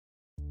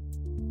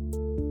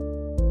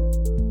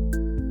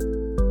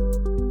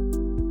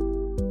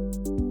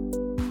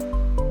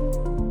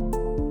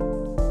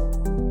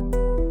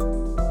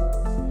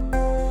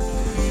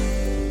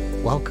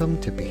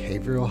Welcome to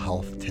Behavioral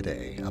Health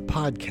Today, a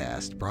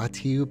podcast brought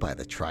to you by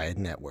the Triad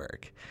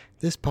Network.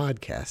 This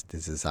podcast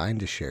is designed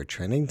to share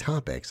trending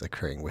topics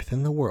occurring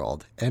within the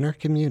world and our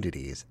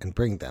communities and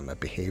bring them a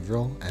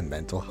behavioral and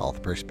mental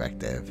health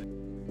perspective.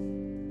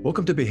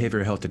 Welcome to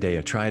Behavioral Health Today,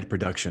 a Triad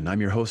production. I'm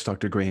your host,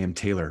 Dr. Graham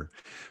Taylor.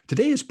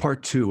 Today is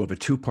part 2 of a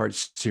 2-part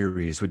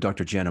series with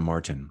Dr. Jana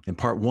Martin. In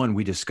part 1,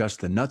 we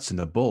discussed the nuts and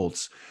the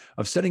bolts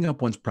of setting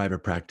up one's private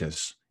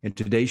practice. In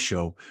today's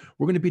show,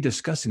 we're going to be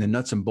discussing the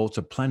nuts and bolts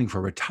of planning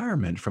for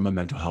retirement from a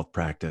mental health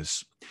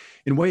practice.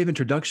 In way of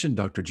introduction,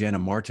 Dr. Jana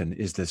Martin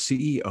is the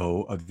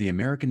CEO of the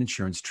American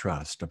Insurance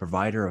Trust, a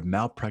provider of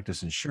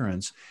malpractice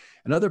insurance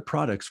and other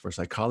products for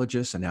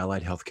psychologists and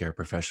allied healthcare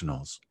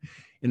professionals.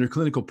 In her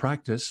clinical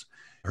practice,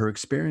 her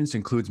experience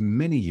includes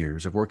many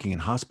years of working in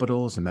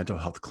hospitals and mental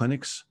health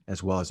clinics,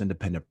 as well as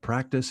independent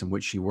practice in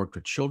which she worked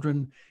with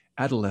children,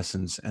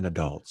 adolescents, and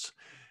adults.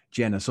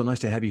 Jana, so nice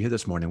to have you here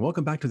this morning.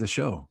 Welcome back to the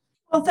show.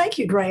 Well, thank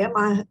you,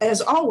 Graham.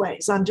 As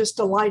always, I'm just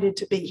delighted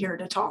to be here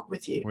to talk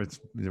with you.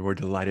 We're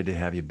delighted to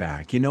have you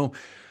back. You know,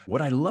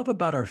 what I love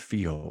about our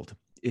field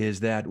is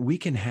that we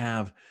can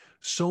have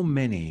so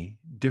many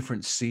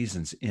different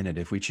seasons in it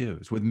if we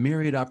choose, with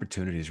myriad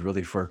opportunities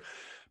really for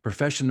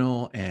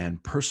professional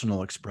and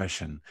personal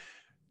expression.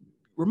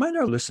 Remind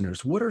our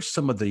listeners, what are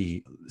some of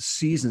the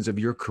seasons of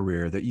your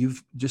career that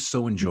you've just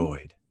so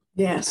enjoyed?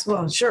 Yes,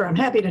 well, sure. I'm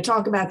happy to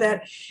talk about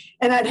that.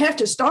 And I'd have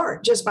to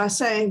start just by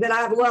saying that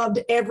I've loved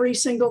every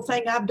single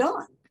thing I've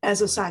done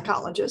as a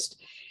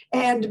psychologist.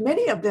 And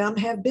many of them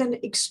have been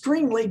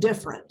extremely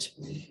different.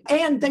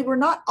 And they were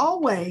not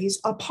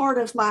always a part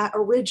of my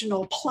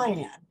original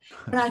plan.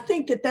 And I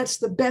think that that's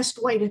the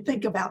best way to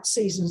think about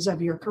seasons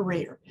of your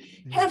career.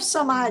 Have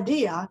some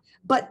idea,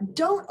 but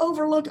don't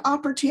overlook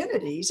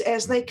opportunities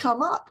as they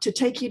come up to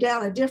take you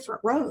down a different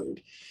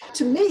road.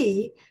 To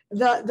me,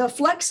 the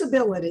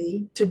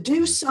flexibility to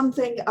do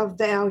something of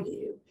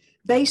value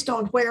based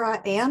on where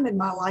I am in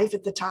my life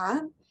at the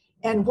time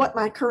and what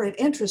my current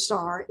interests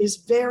are is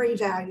very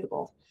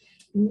valuable.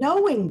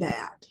 Knowing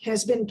that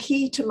has been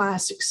key to my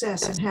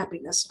success and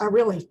happiness, I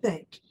really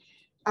think.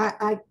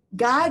 I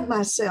guide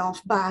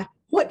myself by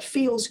what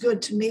feels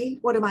good to me,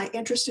 what am I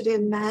interested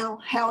in now,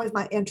 how have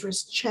my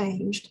interests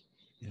changed?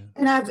 Yeah.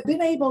 And I've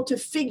been able to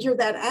figure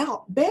that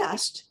out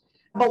best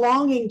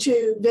belonging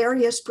to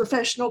various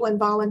professional and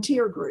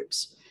volunteer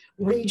groups,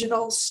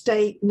 regional,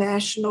 state,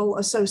 national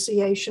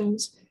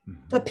associations.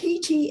 The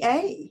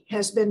PTA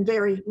has been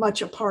very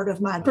much a part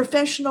of my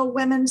professional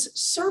women's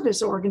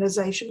service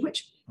organization,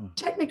 which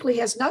technically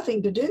has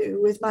nothing to do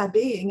with my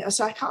being a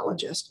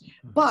psychologist,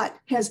 but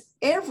has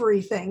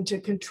everything to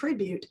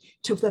contribute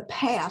to the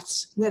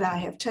paths that I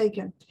have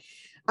taken.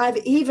 I've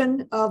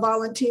even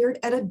volunteered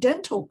at a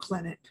dental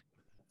clinic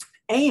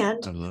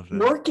and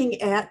working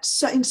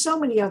in so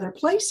many other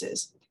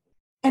places.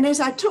 And as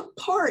I took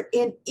part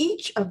in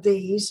each of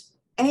these,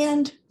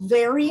 and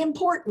very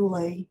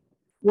importantly,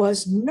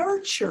 was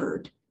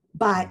nurtured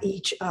by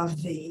each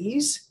of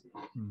these,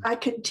 I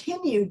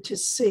continued to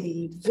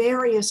see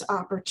various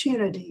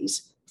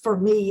opportunities for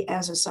me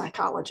as a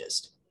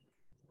psychologist.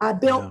 I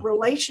built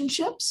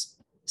relationships,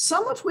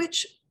 some of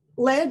which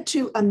led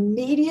to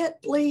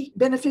immediately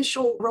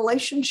beneficial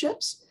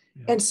relationships,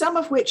 and some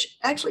of which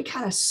actually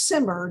kind of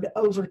simmered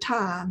over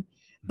time,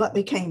 but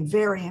became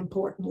very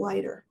important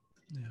later.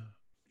 Yeah.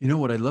 You know,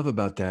 what I love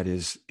about that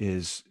is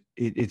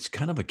it's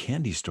kind of a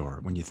candy store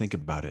when you think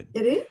about it.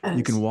 It is.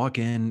 You can walk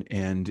in,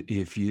 and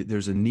if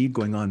there's a need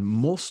going on,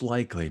 most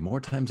likely, more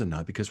times than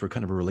not, because we're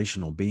kind of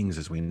relational beings,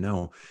 as we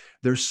know,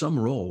 there's some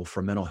role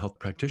for a mental health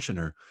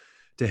practitioner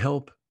to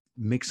help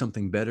make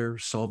something better,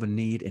 solve a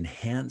need,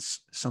 enhance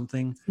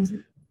something. Mm-hmm.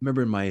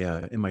 Remember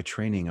in my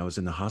training, I was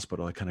in the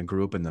hospital. I kind of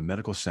grew up in the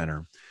medical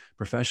center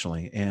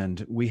professionally,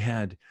 and we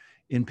had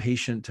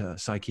inpatient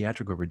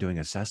psychiatric where we're doing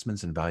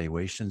assessments and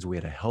evaluations. We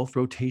had a health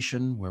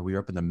rotation where we were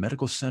up in the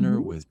medical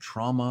center with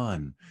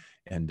trauma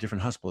and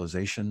different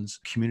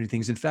hospitalizations, community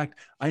things. In fact,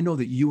 I know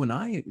that you and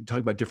I talk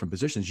about different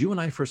positions. You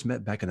and I first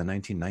met back in the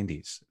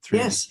 1990s through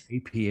the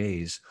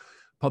APA's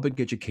Public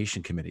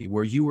Education Committee,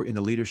 where you were in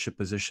a leadership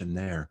position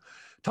there.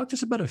 Talk to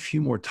us about a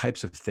few more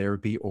types of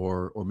therapy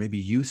or maybe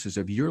uses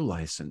of your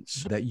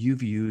license that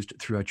you've used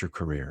throughout your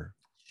career.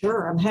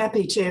 Sure, I'm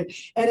happy to.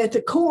 And at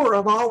the core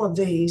of all of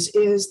these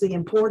is the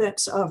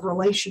importance of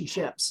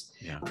relationships,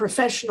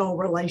 professional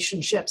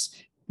relationships,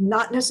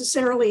 not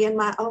necessarily in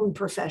my own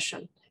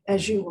profession,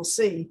 as you will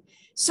see.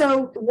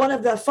 So one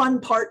of the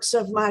fun parts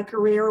of my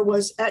career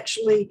was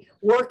actually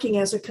working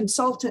as a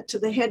consultant to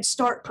the Head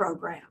Start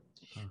program.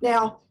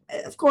 Now,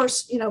 of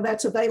course,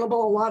 that's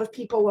available. A lot of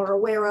people are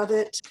aware of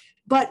it,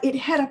 but it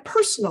had a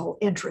personal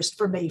interest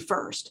for me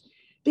first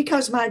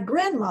because my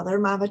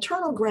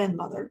maternal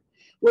grandmother,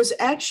 was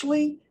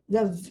actually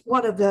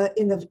one of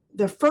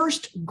the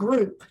first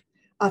group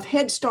of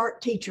Head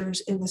Start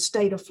teachers in the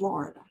state of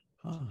Florida.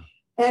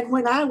 And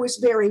when I was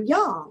very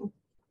young,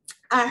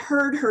 I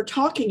heard her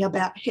talking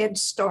about Head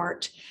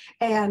Start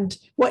and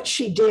what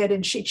she did,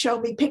 and she'd show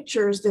me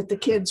pictures that the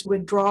kids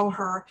would draw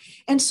her.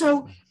 And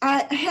so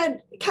I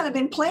had kind of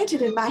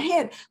implanted in my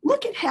head,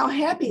 look at how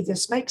happy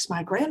this makes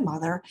my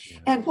grandmother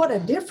and what a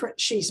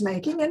difference she's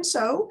making. And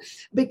so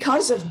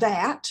because of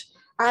that,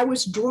 I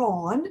was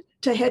drawn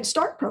to Head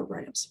Start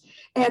programs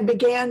and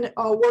began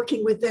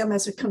working with them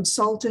as a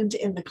consultant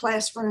in the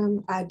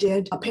classroom. I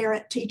did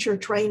parent-teacher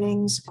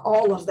trainings,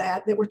 all of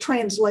that were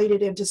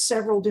translated into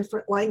several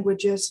different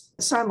languages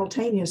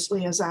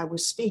simultaneously as I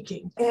was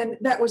speaking. And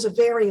that was a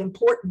very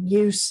important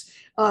use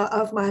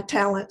of my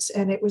talents,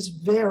 and it was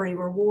very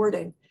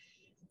rewarding.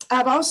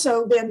 I've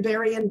also been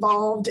very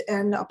involved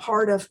and a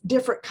part of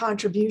different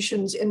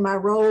contributions in my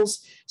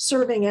roles,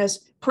 serving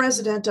as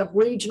president of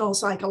regional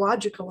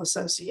psychological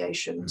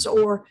associations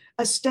or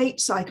a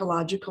state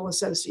psychological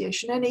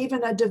association, and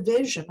even a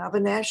division of a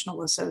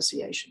national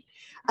association.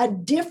 A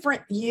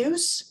different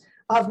use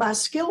of my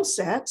skill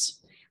sets,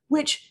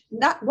 which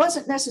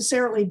wasn't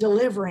necessarily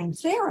delivering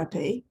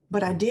therapy,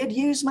 but I did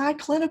use my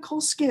clinical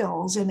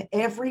skills in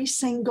every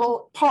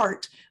single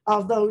part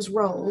of those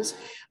roles.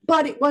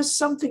 But it was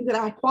something that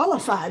I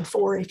qualified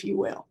for, if you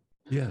will.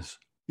 Yes.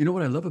 You know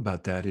what I love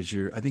about that is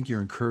I think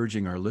you're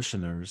encouraging our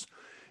listeners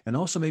and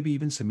also maybe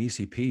even some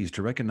ECPs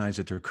to recognize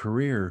that their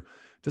career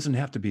doesn't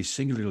have to be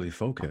singularly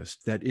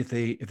focused, that if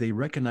they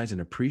recognize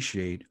and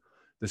appreciate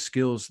the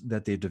skills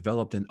that they've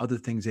developed and other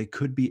things they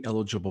could be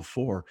eligible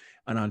for,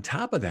 and on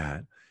top of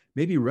that,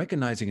 maybe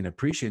recognizing and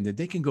appreciating that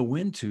they can go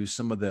into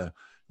some of the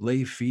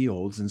lay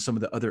fields and some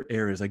of the other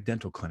areas like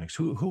dental clinics.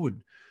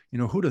 Who'd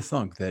have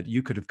thunk that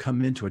you could have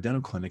come into a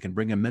dental clinic and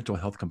bring a mental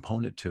health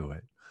component to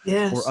it?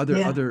 Yes, or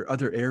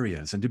other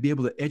areas, and to be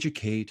able to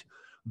educate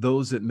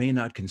those that may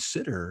not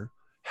consider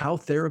how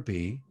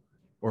therapy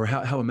or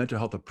how a mental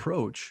health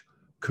approach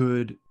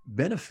could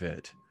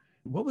benefit.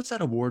 What was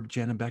that award,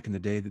 Janet, back in the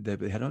day that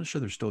they had? I'm sure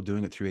they're still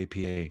doing it through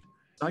APA,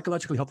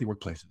 Psychologically Healthy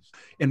Workplaces.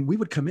 And we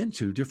would come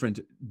into different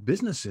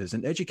businesses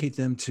and educate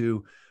them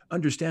to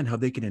understand how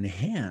they can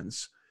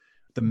enhance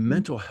the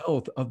mental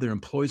health of their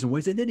employees in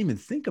ways they didn't even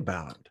think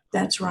about.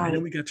 That's right. And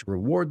then we got to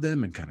reward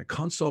them and kind of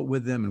consult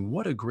with them. And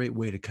what a great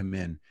way to come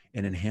in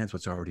and enhance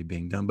what's already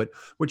being done. But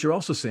what you're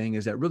also saying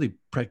is that really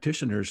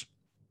practitioners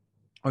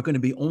are going to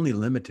be only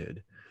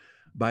limited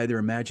by their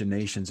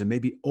imaginations and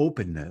maybe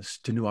openness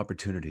to new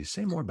opportunities.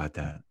 Say more about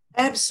that.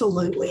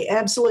 Absolutely.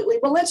 Absolutely.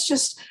 Well, let's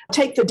just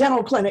take the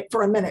dental clinic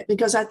for a minute,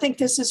 because I think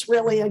this is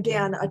really,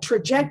 again, a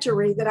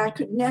trajectory that I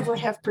could never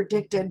have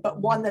predicted, but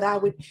one that I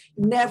would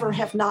never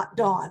have not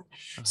done.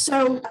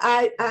 So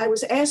I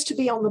was asked to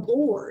be on the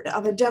board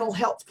of a dental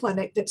health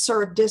clinic that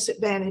served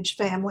disadvantaged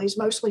families,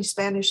 mostly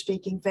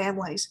Spanish-speaking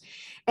families.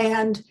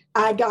 And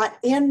I got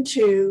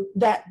into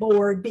that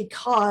board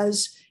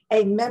because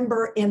a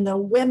member in the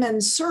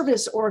women's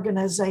service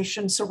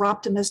organization,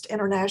 Soroptimist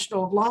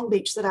International of Long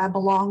Beach, that I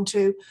belong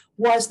to,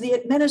 was the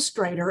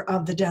administrator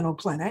of the dental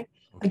clinic.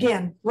 Okay.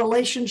 Again,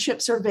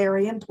 relationships are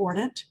very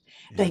important.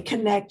 Yeah. They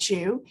connect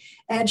you.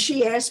 And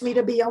she asked me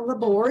to be on the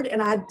board,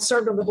 and I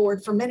served on the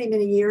board for many,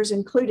 many years,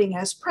 including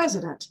as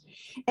president.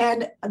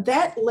 And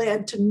that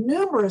led to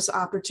numerous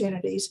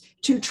opportunities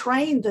to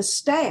train the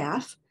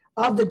staff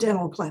of the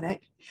dental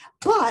clinic,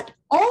 but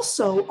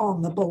also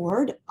on the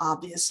board,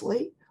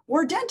 obviously,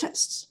 were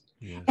dentists.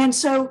 Yeah. And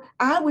so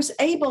I was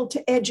able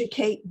to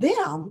educate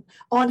them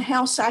on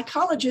how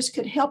psychologists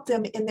could help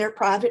them in their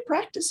private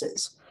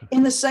practices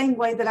in the same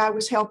way that I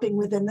was helping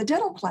within the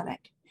dental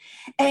clinic.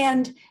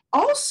 And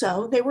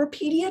also there were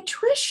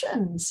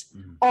pediatricians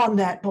on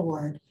that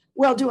board.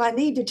 Well, do I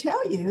need to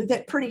tell you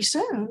that pretty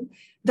soon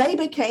they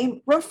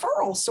became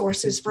referral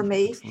sources for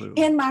me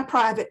in my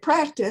private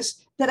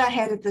practice that I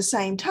had at the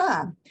same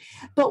time.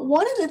 But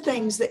one of the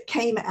things that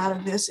came out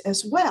of this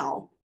as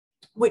well,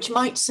 which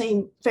might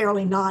seem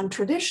fairly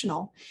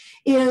non-traditional,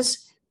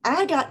 is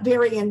I got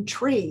very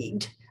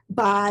intrigued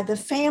by the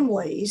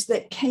families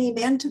that came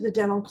into the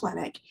dental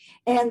clinic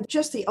and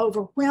just the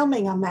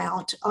overwhelming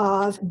amount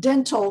of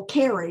dental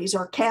caries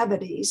or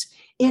cavities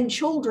in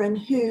children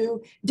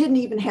who didn't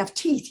even have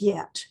teeth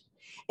yet.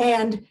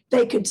 And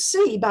they could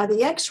see by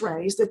the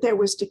x-rays that there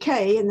was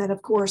decay. And then,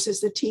 of course,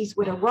 as the teeth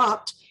would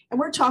erupt, and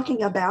we're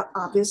talking about,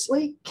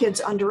 obviously, kids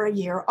under a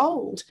year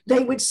old,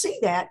 they would see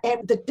that.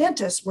 And the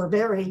dentists were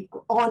very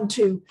on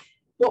to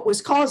what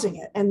was causing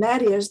it. And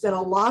that is that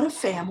a lot of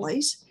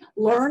families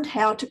learned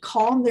how to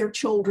calm their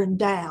children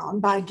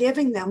down by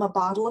giving them a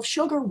bottle of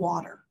sugar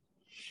water.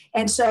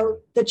 And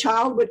so the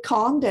child would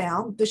calm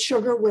down, the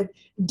sugar would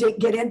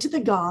get into the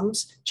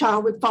gums,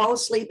 child would fall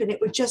asleep, and it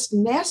would just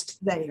nest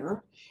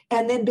there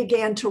and then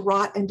began to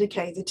rot and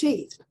decay the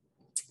teeth.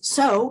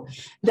 So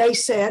they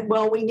said,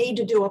 well, we need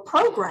to do a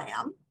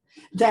program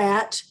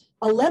that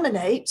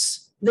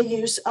eliminates the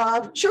use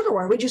of sugar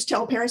water. We just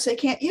tell parents they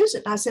can't use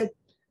it. And I said,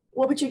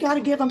 well, but you got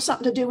to give them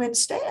something to do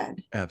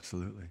instead.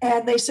 Absolutely.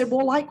 And they said,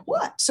 well, like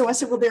what? So I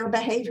said, well, there are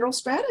behavioral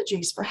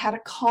strategies for how to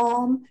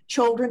calm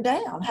children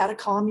down, how to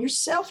calm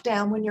yourself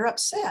down when you're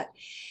upset.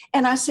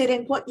 And I said,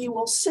 and what you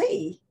will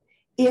see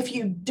if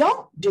you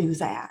don't do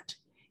that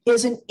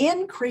is an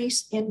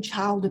increase in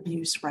child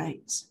abuse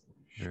rates.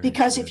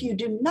 Because if you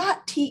do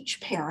not teach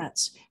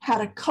parents how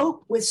to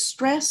cope with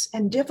stress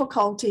and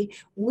difficulty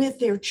with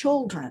their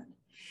children,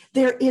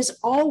 there is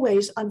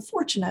always,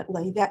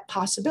 unfortunately, that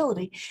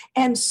possibility.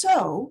 And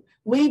so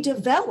we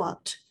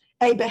developed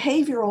a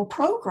behavioral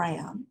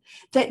program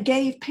that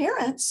gave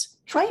parents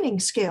training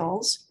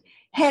skills,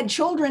 had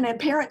children and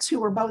parents who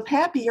were both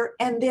happier,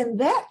 and then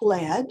that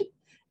led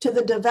to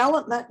the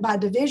development by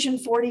Division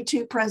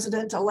 42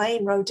 President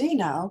Elaine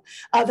Rodino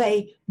of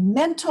a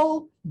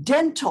mental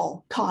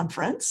dental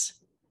conference.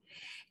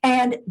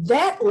 And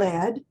that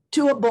led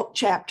to a book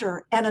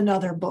chapter and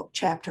another book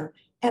chapter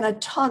and a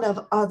ton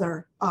of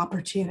other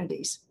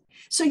opportunities.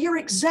 So you're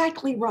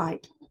exactly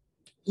right.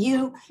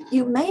 You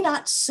may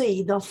not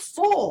see the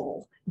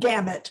full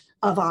gamut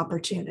of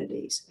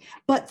opportunities,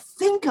 but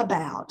think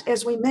about,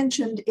 as we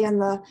mentioned in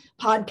the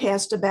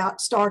podcast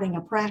about starting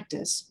a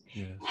practice,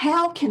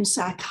 how can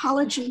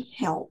psychology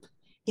help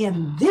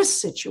in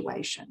this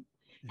situation?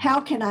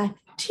 How can I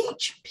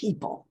teach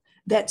people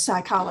that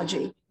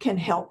psychology can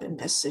help in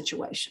this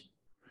situation?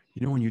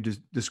 You know, when you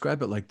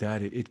describe it like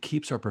that, it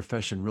keeps our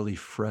profession really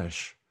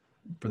fresh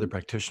for the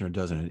practitioner,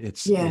 doesn't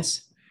it?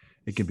 Yes.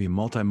 It can be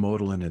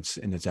multimodal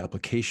in its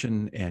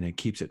application, and it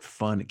keeps it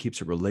fun. It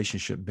keeps it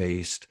relationship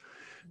based.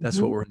 That's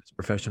what we're in this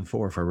profession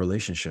for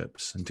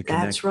relationships and to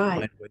connect. That's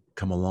right.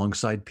 Come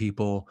alongside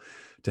people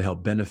to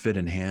help benefit,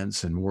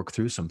 enhance, and work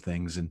through some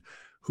things. And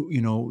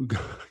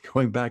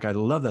going back, I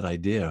love that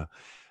idea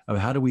of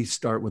how do we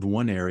start with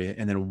one area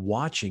and then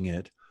watching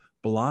it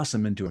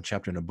blossom into a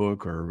chapter in a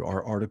book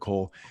or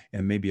article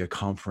and maybe a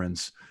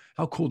conference.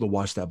 How cool to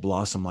watch that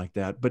blossom like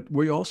that. But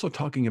we're also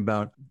talking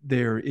about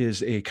there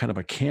is a kind of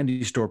a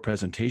candy store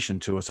presentation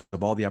to us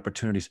of all the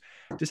opportunities.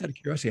 Just out of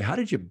curiosity, how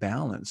did you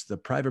balance the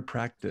private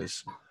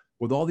practice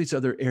with all these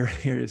other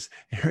areas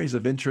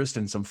of interest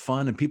and some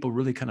fun and people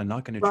really kind of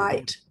knocking at your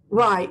door?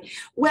 Right.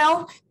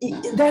 Well,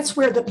 that's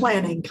where the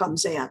planning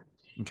comes in.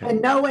 Okay.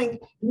 And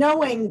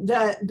knowing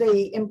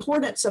the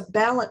importance of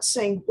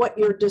balancing what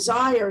your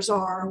desires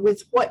are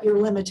with what your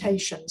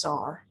limitations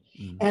are.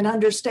 And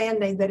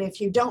understanding that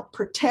if you don't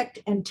protect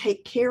and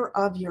take care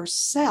of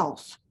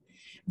yourself,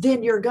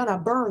 then you're going to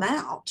burn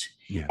out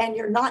and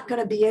you're not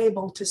going to be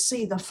able to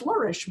see the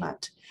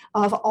flourishment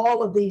of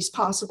all of these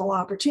possible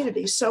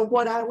opportunities. So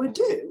what I would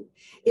do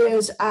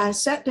is I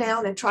sat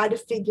down and tried to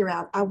figure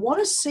out, I want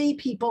to see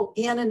people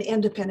in an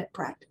independent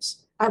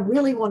practice. I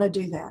really want to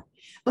do that,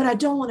 but I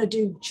don't want to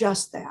do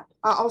just that.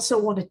 I also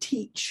want to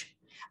teach.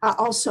 I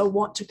also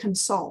want to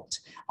consult,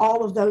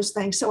 all of those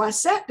things. So I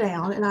sat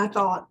down and I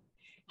thought,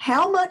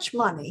 how much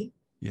money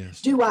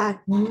do I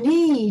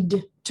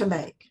need to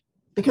make?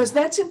 Because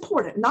that's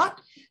important. Not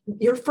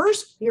your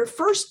first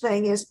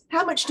thing is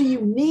how much do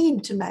you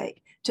need to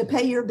make to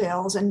pay your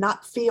bills and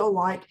not feel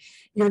like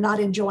you're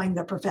not enjoying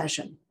the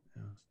profession?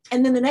 Yeah.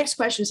 And then the next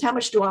question is how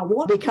much do I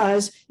want?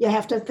 Because you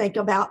have to think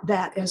about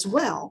that as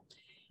well.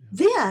 Yeah.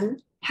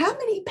 Then how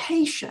many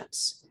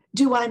patients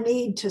do I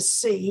need to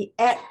see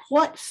at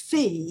what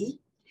fee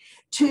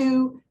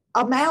to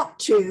amount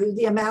to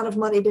the amount of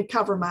money to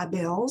cover my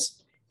bills?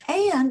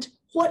 And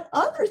what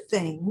other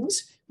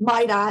things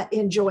might I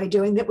enjoy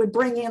doing that would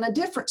bring in a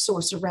different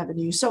source of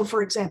revenue? So,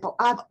 for example,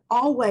 I've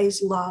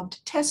always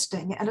loved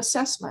testing and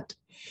assessment,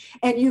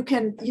 and you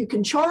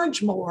can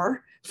charge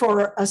more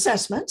for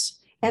assessments.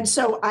 And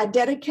so I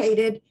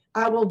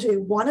will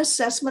do one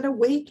assessment a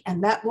week,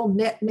 and that will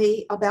net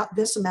me about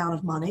this amount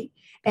of money.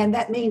 And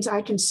that means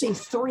I can see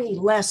 3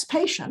 less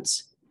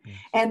patients.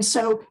 And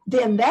so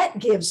then that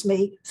gives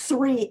me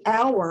 3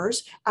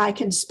 hours I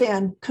can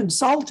spend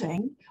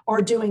consulting or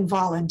doing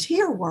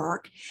volunteer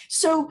work.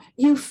 So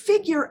you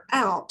figure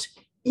out,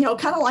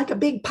 kind of like a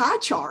big pie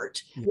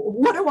chart.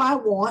 What do I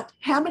want?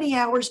 How many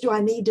hours do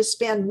I need to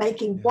spend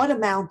making what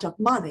amount of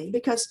money?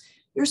 Because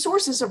your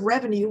sources of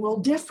revenue will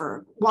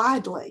differ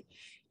widely.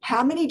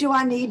 How many do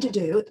I need to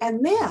do?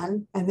 And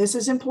then, and this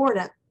is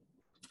important,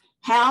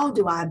 how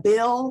do I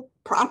bill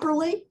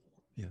properly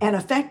and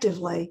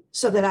effectively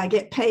so that I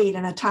get paid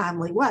in a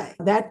timely way?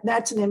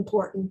 That's an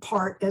important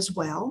part as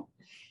well.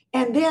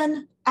 And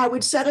then I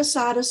would set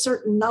aside a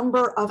certain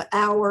number of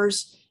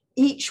hours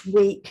each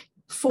week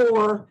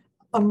for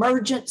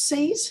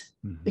emergencies,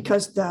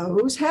 because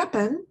those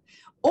happen,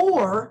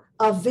 or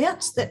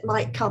events that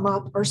might come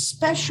up, or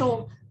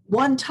special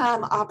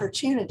one-time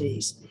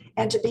opportunities,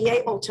 and to be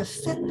able to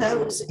fit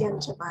those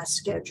into my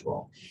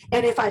schedule.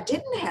 And if I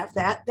didn't have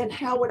that, then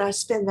how would I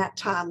spend that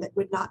time that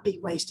would not be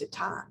wasted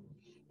time?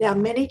 Now,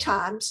 many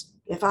times,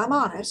 if I'm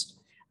honest,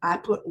 I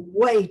put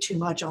way too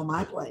much on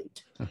my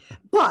plate.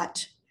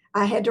 But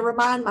I had to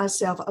remind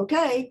myself,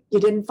 okay, you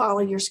didn't follow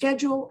your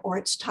schedule, or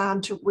it's time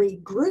to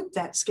regroup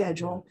that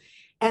schedule.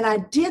 And I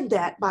did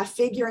that by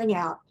figuring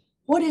out,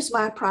 what is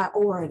my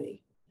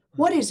priority?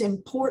 What is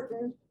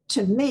important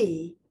to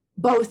me,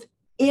 both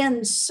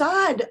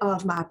inside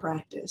of my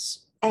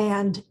practice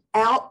and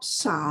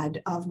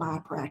outside of my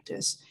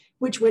practice,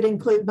 which would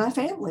include my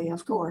family,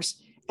 of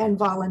course, and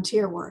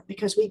volunteer work,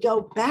 because we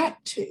go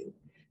back to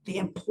the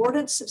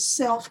importance of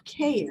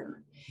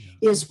self-care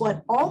is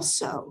what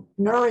also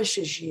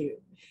nourishes you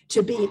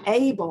to be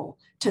able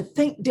to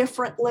think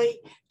differently,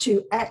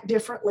 to act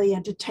differently,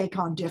 and to take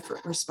on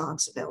different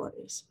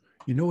responsibilities.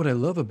 You know what I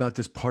love about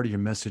this part of your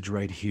message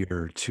right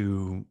here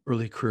to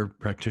early career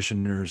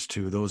practitioners,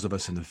 to those of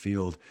us in the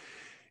field,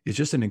 is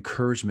just an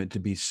encouragement to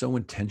be so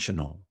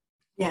intentional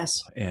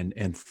Yes.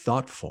 and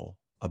thoughtful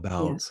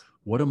about Yes.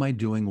 what am I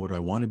doing, what do I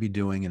want to be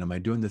doing, and am I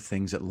doing the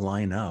things that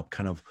line up,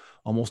 kind of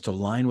almost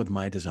align with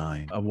my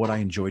design of what I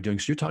enjoy doing.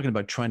 So you're talking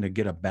about trying to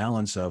get a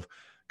balance of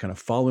kind of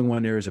following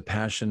one areas of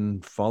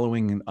passion,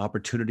 following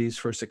opportunities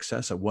for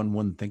success that one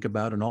wouldn't think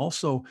about, and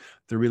also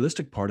the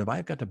realistic part of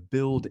I've got to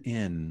build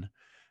in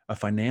a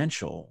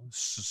financial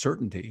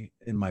certainty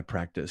in my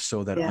practice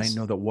so that I Yes.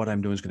 know that what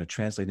I'm doing is going to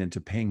translate into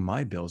paying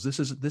my bills. This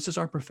is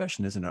our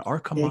profession, isn't it? Our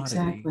commodity.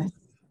 Exactly.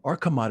 Our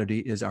commodity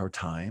is our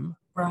time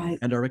Right.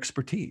 and our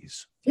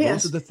expertise.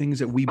 Yes. Those are the things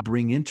that we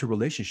bring into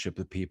relationship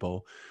with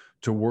people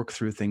to work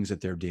through things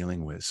that they're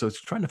dealing with. So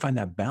it's trying to find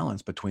that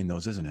balance between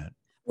those, isn't it?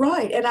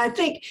 Right. And I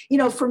think,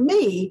 for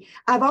me,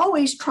 I've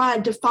always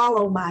tried to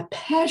follow my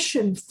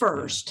passion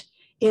first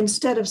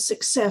instead of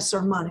success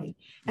or money.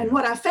 And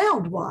what I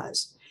found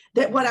was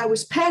that what I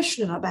was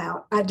passionate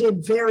about, I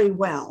did very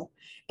well.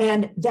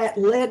 And that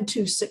led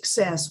to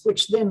success,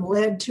 which then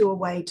led to a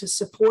way to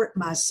support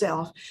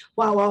myself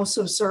while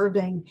also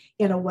serving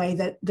in a way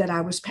that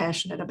I was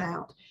passionate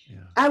about.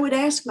 Yeah. I would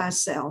ask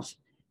myself,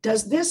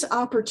 does this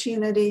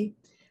opportunity,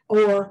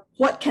 or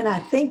what can I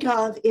think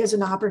of is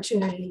an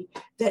opportunity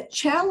that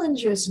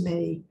challenges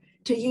me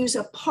to use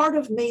a part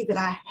of me that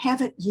I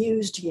haven't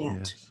used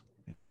yet?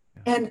 Yes.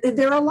 And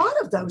there are a lot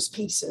of those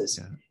pieces.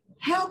 Yeah.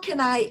 How can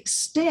I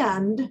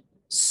extend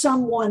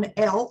someone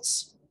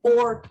else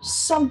or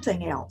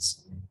something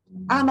else?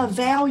 I'm a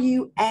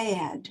value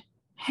add.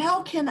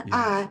 How can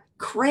I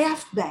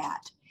craft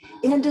that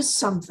into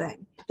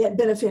something that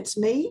benefits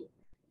me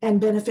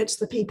and benefits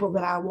the people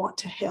that I want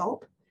to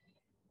help?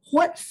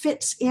 What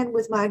fits in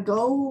with my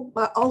goal,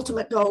 my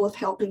ultimate goal of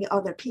helping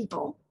other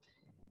people?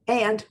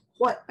 And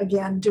what,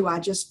 again, do I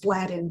just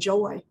flat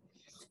enjoy?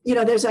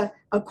 There's a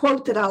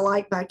quote that I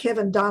like by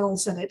Kevin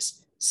Donaldson. It's,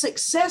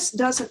 success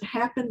doesn't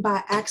happen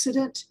by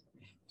accident.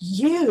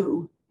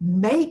 You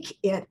make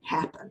it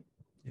happen.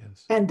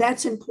 Yes. And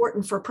that's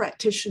important for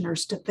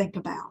practitioners to think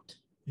about.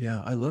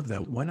 Yeah, I love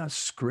that. Why not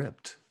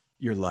script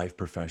your life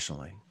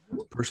professionally,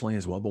 personally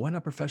as well, but why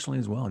not professionally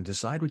as well, and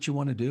decide what you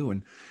want to do?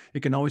 And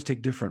it can always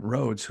take different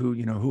roads. Who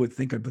would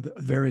think of the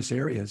various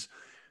areas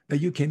that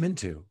you came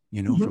into,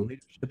 from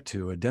leadership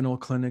to a dental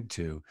clinic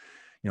to,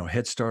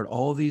 Head Start,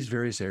 all these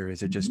various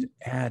areas that just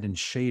add and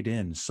shade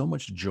in so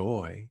much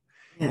joy.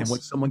 Yes. And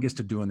what someone gets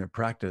to do in their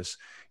practice.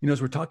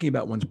 As we're talking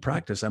about one's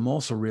practice, I'm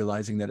also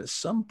realizing that at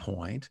some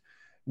point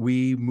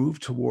we move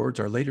towards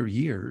our later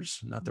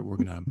years, not that we're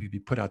going to be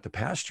put out the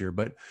pasture,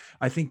 but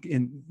I think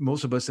in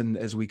most of us, and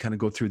as we kind of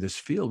go through this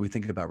field, we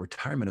think about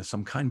retirement of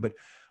some kind, but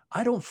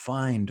I don't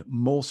find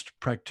most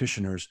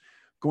practitioners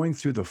going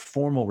through the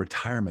formal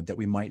retirement that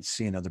we might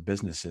see in other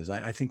businesses.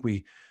 I think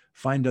we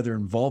find other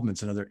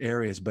involvements in other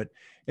areas, but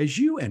as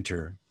you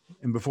enter,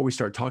 and before we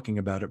start talking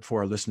about it for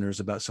our listeners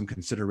about some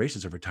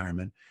considerations of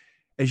retirement,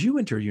 as you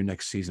enter your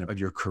next season of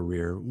your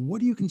career, what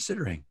are you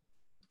considering?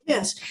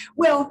 Yes.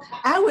 Well,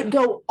 I would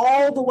go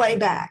all the way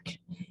back.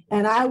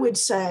 And I would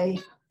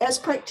say, as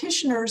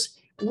practitioners,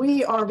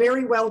 we are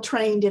very well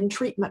trained in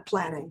treatment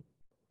planning.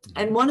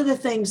 And one of the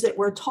things that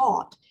we're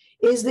taught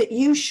is that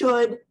you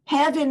should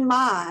have in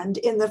mind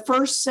in the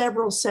first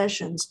several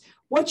sessions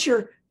what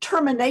your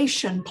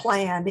termination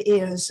plan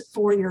is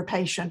for your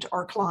patient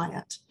or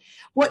client.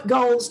 What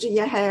goals do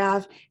you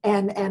have,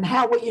 and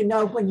how will you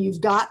know when you've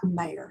gotten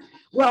there?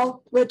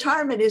 Well,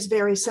 retirement is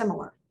very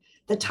similar.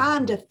 The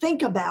time to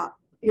think about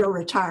your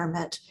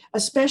retirement,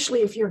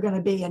 especially if you're going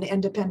to be an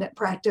independent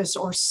practice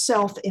or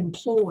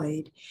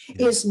self-employed,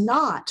 is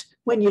not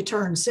when you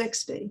turn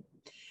 60.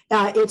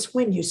 It's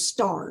when you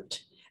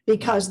start,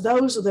 because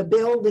those are the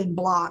building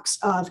blocks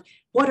of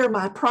what are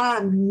my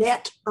prime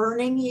net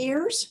earning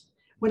years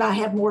when I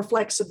have more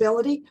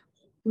flexibility.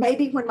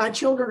 Maybe when my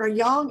children are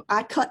young,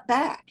 I cut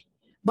back.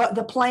 But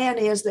the plan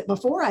is that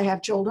before I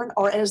have children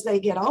or as they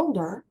get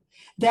older,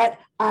 that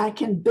I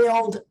can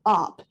build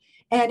up.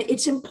 And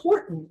it's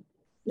important,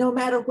 no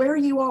matter where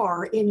you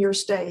are in your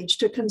stage,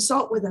 to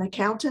consult with an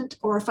accountant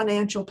or a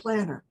financial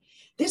planner.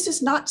 This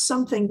is not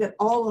something that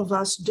all of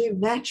us do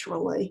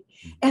naturally.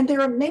 And there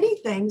are many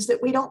things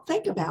that we don't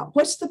think about.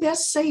 What's the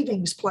best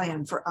savings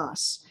plan for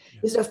us?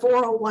 Is it a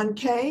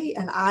 401k,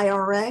 an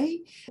IRA?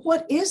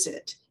 What is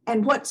it?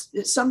 And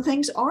some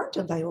things aren't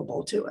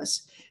available to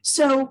us.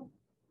 So,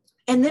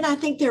 and then I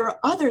think there are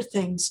other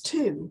things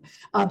too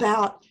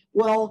about,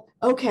 well,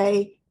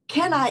 okay,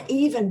 can I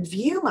even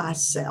view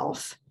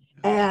myself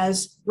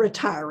as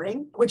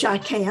retiring, which I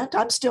can't.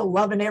 I'm still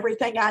loving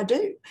everything I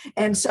do.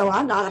 And so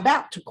I'm not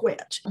about to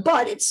quit.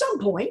 But at some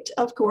point,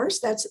 of course,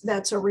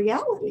 that's a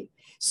reality.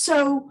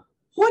 So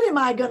what am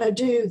I going to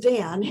do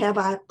then? Have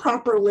I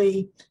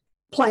properly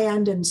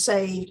planned and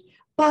saved?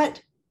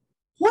 But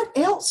what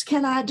else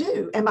can I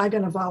do? Am I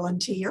going to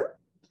volunteer?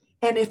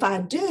 And if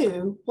I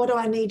do, what do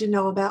I need to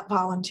know about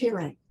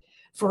volunteering?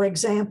 For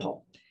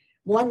example,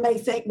 one may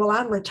think, well,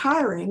 I'm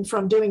retiring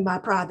from doing my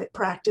private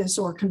practice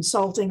or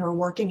consulting or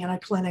working in a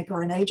clinic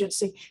or an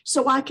agency,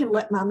 so I can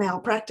let my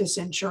malpractice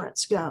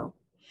insurance go.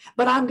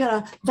 But I'm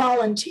going to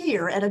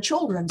volunteer at a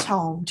children's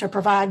home to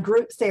provide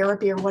group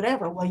therapy or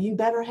whatever. Well, you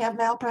better have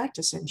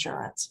malpractice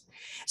insurance.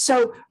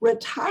 So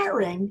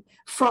retiring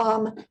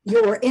from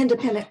your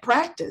independent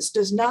practice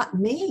does not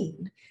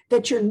mean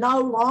that you're no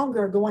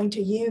longer going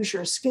to use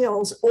your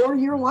skills or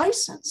your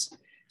license.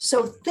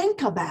 So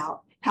think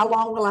about, how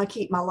long will I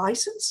keep my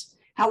license?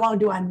 How long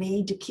do I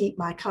need to keep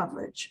my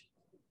coverage?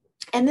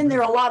 And then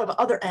there are a lot of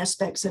other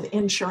aspects of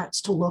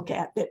insurance to look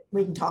at that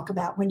we can talk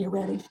about when you're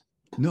ready.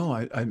 No,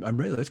 I'm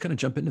ready. Let's kind of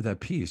jump into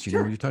that piece. You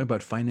know, you're talking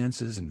about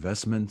finances,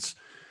 investments,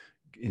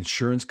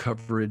 insurance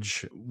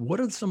coverage. What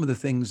are some of the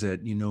things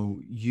that,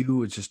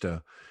 you as just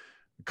a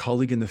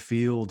colleague in the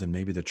field and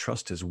maybe the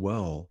trust as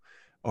well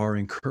are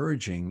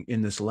encouraging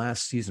in this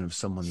last season of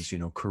someone's,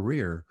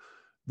 career,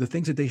 the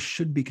things that they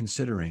should be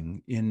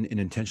considering in an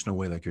intentional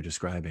way like you're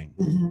describing?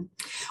 Mm-hmm.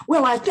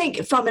 Well, I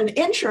think from an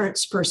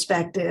insurance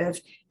perspective,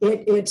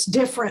 it's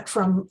different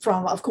from,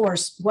 of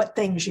course, what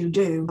things you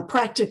do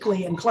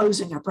practically in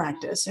closing a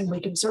practice, and we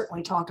can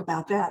certainly talk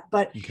about that.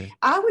 But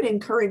I would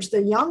encourage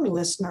the young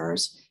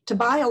listeners to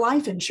buy a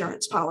life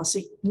insurance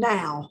policy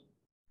now,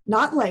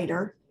 not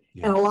later.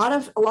 Yeah. And a lot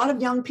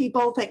of young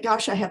people think,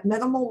 gosh, I have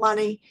minimal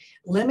money,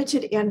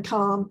 limited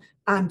income.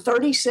 I'm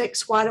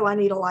 36. Why do I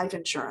need a life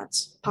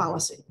insurance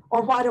policy?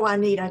 Or why do I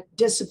need a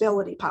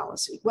disability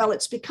policy? Well,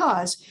 it's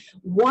because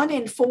 1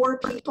 in 4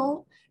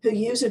 people who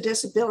use a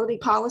disability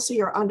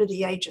policy are under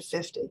the age of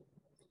 50.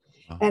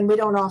 And we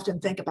don't often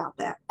think about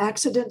that.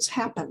 Accidents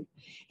happen.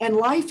 And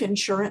life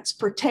insurance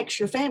protects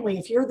your family.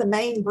 If you're the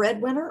main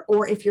breadwinner,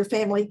 or if your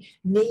family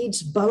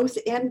needs both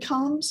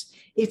incomes,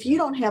 if you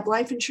don't have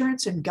life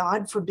insurance and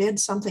God forbid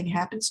something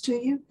happens to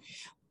you,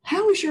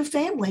 how is your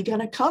family going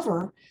to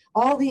cover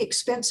all the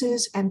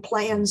expenses and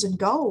plans and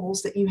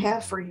goals that you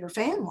have for your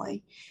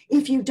family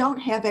if you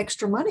don't have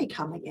extra money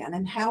coming in?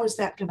 And how is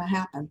that going to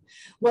happen?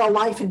 Well,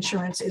 life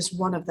insurance is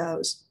one of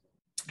those,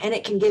 and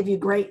it can give you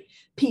great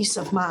peace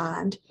of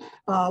mind.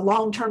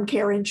 Long-term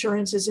care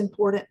insurance is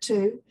important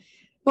too.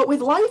 But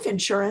with life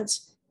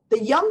insurance,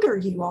 the younger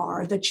you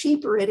are, the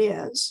cheaper it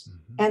is,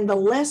 and the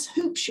less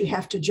hoops you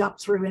have to jump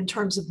through in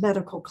terms of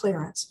medical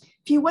clearance.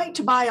 If you wait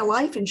to buy a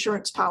life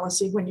insurance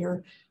policy when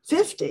you're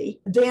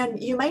 50, then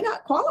you may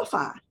not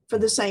qualify for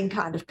the same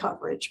kind of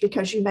coverage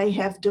because you may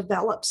have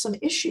developed some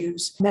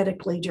issues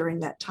medically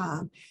during that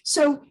time.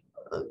 So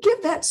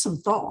give that some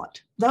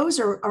thought. Those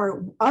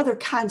are other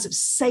kinds of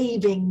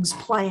savings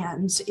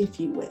plans, if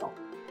you will.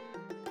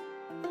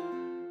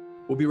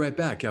 We'll be right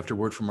back after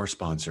word from our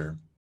sponsor.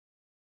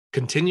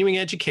 Continuing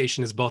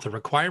education is both a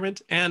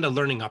requirement and a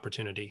learning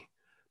opportunity,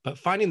 but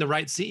finding the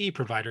right CE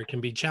provider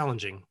can be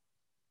challenging.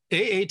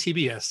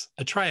 AATBS,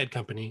 a Triad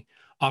company,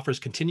 offers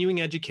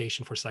continuing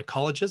education for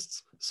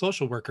psychologists,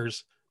 social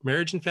workers,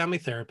 marriage and family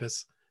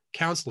therapists,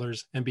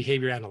 counselors, and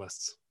behavior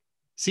analysts.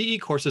 CE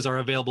courses are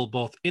available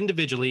both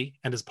individually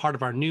and as part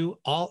of our new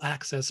All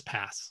Access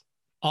Pass.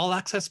 All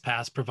Access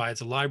Pass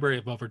provides a library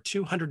of over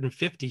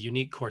 250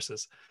 unique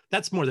courses.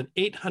 That's more than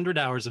 800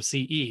 hours of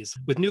CEs,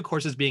 with new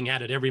courses being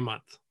added every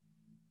month.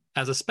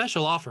 As a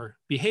special offer,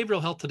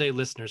 Behavioral Health Today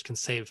listeners can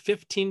save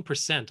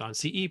 15% on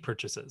CE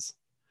purchases.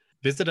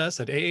 Visit us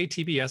at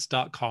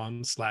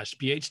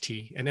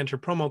aatbs.com/BHT and enter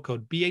promo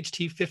code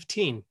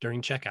BHT15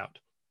 during checkout.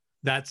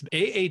 That's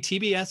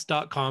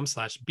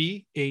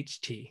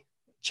aatbs.com/BHT.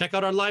 Check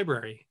out our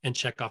library and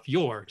check off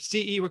your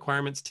CE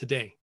requirements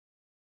today.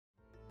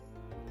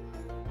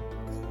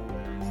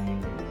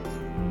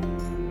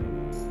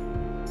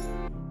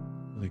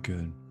 Really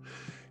good.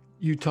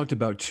 You talked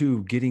about,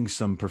 too, getting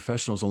some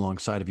professionals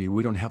alongside of you.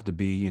 We don't have to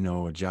be,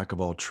 a jack of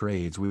all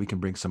trades. We can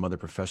bring some other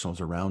professionals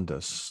around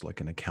us,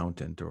 like an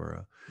accountant or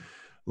a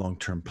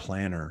long-term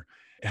planner.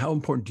 How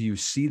important do you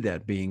see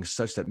that being,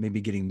 such that maybe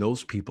getting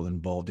those people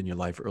involved in your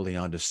life early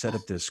on to set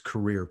up this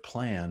career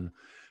plan,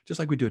 just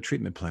like we do a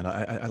treatment plan?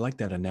 I like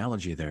that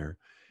analogy there.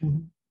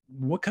 Mm-hmm.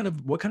 What kind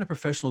of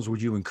professionals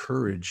would you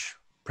encourage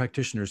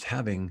practitioners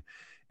having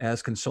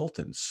as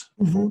consultants?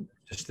 Mm-hmm.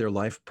 Just their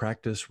life,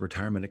 practice,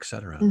 retirement, et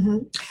cetera? Mm-hmm.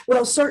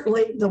 Well,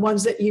 certainly the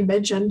ones that you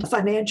mentioned,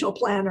 financial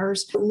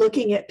planners,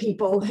 looking at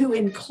people who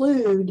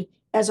include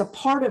as a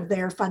part of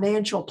their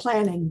financial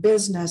planning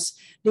business,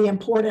 the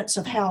importance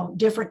of how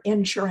different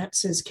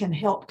insurances can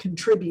help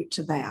contribute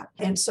to that.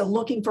 And so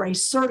looking for a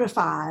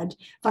certified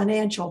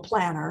financial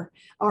planner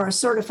or a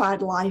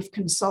certified life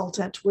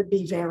consultant would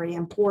be very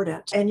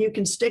important. And you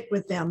can stick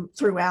with them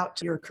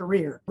throughout your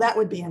career. That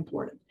would be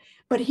important.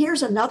 But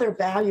here's another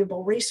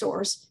valuable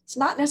resource. It's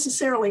not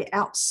necessarily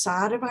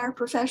outside of our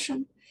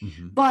profession,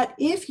 but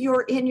if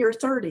you're in your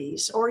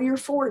 30s or your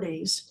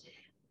 40s,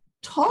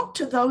 talk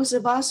to those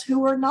of us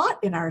who are not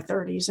in our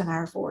 30s and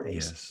our 40s.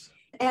 Yes.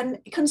 and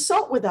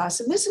consult with us.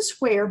 And this is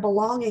where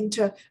belonging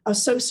to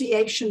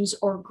associations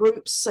or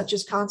groups such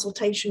as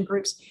consultation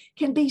groups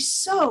can be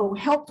so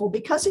helpful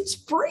because it's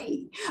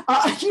free.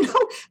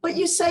 But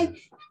you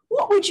say,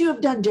 what would you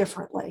have done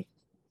differently?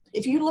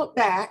 If you look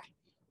back,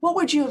 what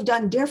would you have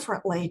done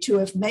differently to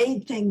have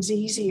made things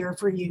easier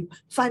for you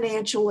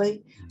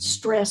financially,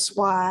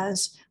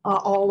 stress-wise,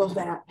 all of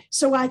that?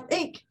 So I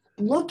think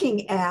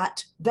looking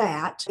at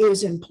that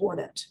is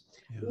important.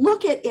 Yeah.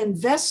 Look at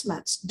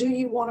investments. Do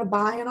you want to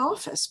buy an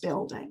office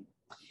building?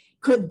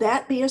 Could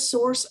that be a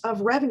source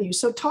of revenue?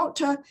 So talk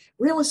to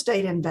real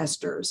estate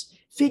investors.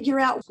 Figure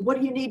out what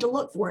do you need to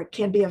look for. It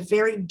can be a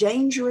very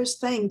dangerous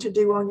thing to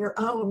do on your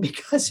own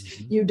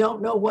because you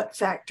don't know what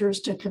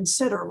factors to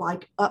consider,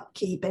 like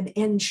upkeep and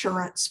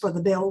insurance for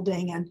the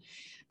building and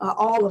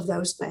all of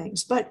those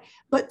things. But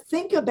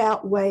think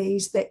about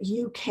ways that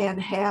you can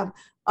have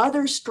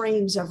other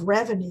streams of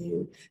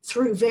revenue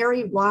through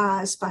very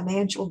wise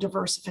financial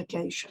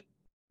diversification.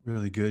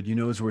 Really good.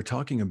 As we're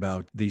talking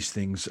about these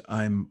things,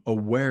 I'm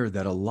aware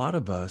that a lot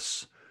of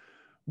us,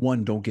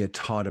 one, don't get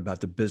taught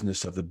about the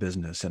business of the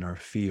business in our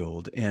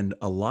field. And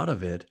a lot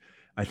of it,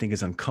 I think,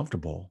 is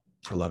uncomfortable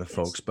for a lot of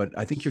folks. But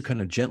I think you're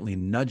kind of gently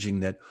nudging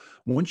that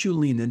once you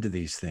lean into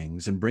these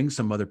things and bring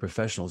some other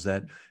professionals,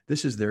 that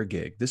this is their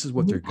gig. This is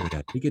what they're good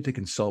at. They get to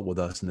consult with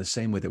us in the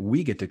same way that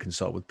we get to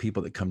consult with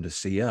people that come to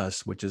see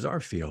us, which is our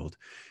field.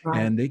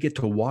 Right. And they get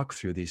to walk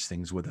through these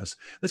things with us.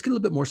 Let's get a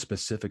little bit more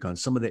specific on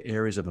some of the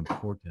areas of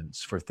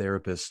importance for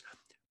therapists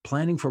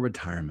planning for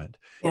retirement.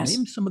 Yes.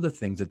 Name some of the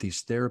things that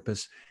these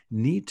therapists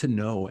need to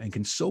know and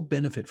can so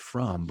benefit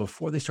from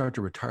before they start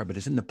to retire, but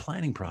it's in the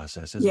planning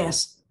process, isn't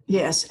it?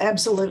 Yes,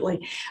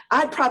 absolutely.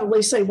 I'd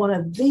probably say one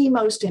of the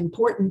most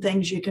important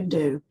things you can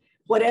do,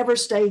 whatever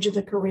stage of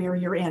the career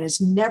you're in,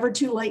 it's never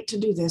too late to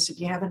do this if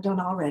you haven't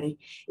done already,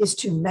 is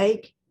to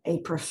make a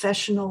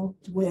professional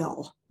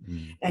will.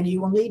 And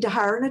you will need to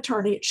hire an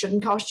attorney. It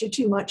shouldn't cost you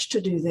too much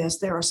to do this.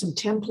 There are some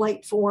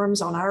template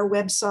forms on our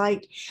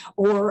website,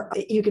 or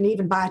you can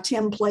even buy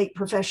template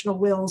professional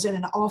wills in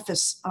an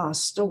office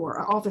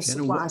store, office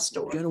supply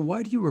store. Jenna,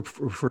 why do you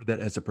refer to that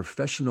as a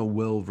professional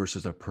will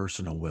versus a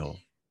personal will?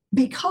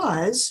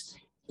 Because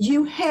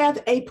you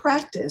have a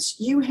practice.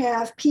 You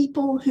have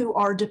people who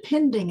are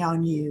depending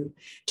on you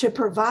to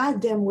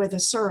provide them with a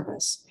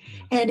service.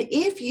 And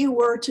if you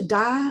were to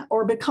die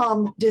or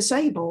become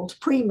disabled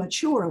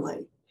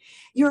prematurely,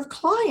 your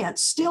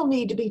clients still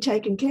need to be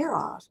taken care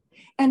of.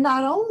 And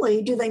not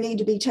only do they need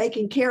to be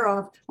taken care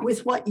of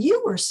with what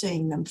you were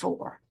seeing them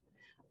for,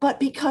 but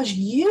because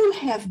you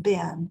have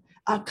been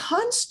a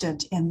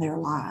constant in their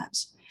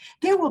lives.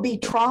 There will be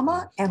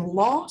trauma and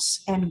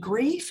loss and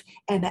grief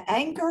and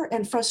anger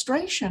and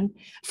frustration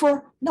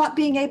for not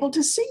being able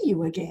to see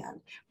you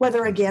again,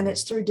 whether again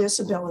it's through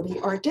disability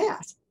or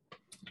death.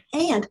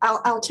 And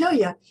I'll tell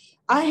you,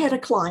 I had a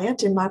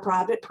client in my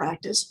private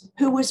practice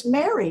who was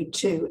married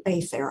to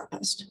a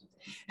therapist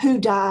who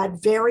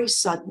died very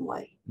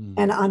suddenly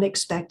and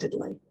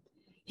unexpectedly.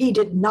 He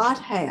did not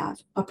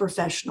have a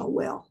professional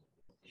will.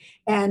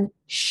 And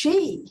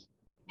she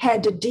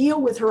had to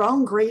deal with her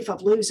own grief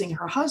of losing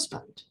her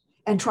husband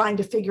and trying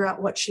to figure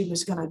out what she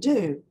was going to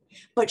do.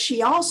 But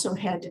she also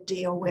had to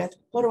deal with,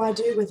 what do I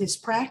do with this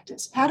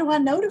practice? How do I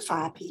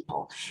notify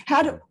people?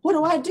 What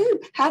do I do?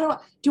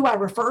 Do I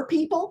refer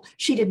people?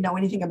 She didn't know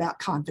anything about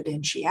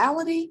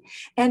confidentiality.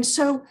 And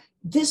so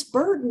this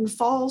burden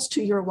falls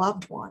to your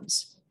loved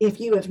ones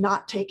if you have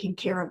not taken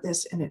care of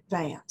this in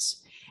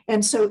advance.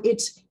 And so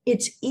it's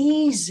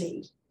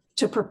easy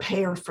to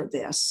prepare for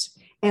this.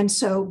 And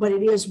so, but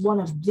it is one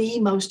of the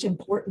most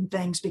important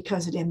things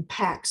because it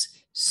impacts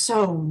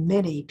so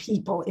many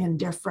people in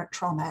different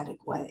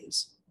traumatic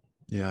ways.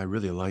 Yeah, I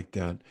really like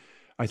that.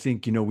 I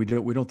think, we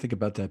don't think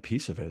about that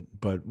piece of it,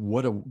 but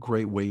what a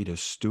great way to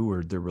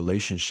steward the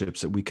relationships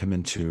that we come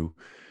into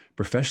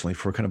professionally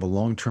for kind of a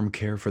long-term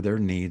care for their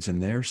needs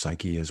and their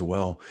psyche as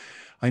well.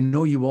 I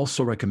know you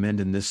also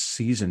recommend in this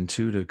season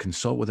too, to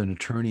consult with an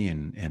attorney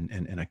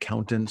and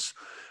accountants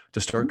to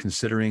start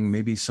considering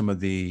maybe some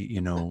of the,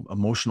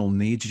 emotional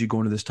needs as you go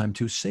into this time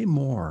too. Say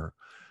more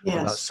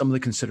about some of the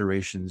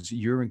considerations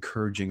you're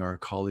encouraging our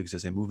colleagues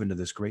as they move into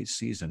this great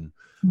season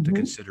to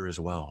consider as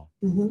well.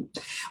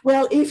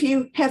 Well, if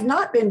you have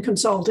not been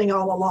consulting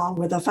all along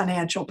with a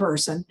financial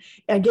person,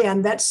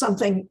 again, that's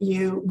something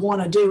you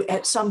want to do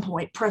at some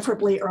point,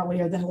 preferably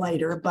earlier than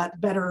later, but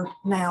better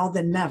now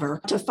than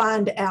never, to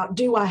find out,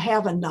 do I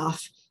have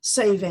enough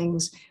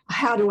savings?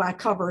 How do I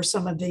cover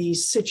some of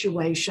these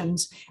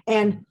situations?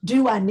 And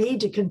do I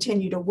need to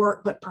continue to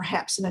work, but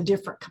perhaps in a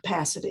different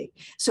capacity?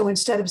 So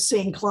instead of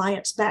seeing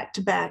clients back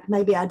to back,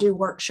 maybe I do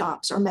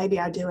workshops, or maybe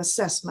I do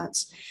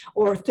assessments,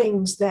 or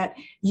things that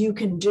you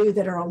can do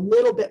that are a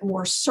little bit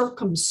more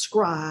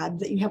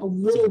circumscribed, that you have a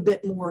little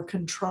bit more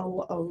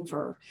control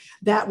over.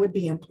 That would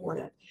be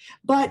important.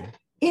 But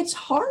it's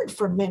hard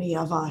for many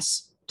of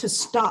us to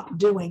stop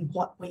doing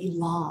what we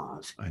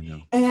love. I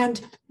know.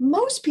 And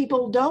most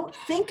people don't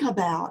think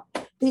about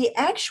the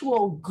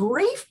actual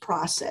grief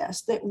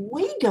process that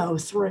we go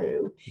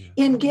through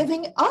in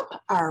giving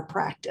up our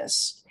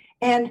practice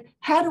And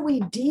how do we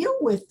deal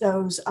with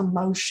those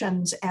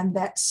emotions and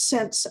that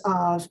sense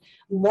of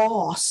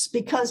loss?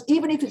 Because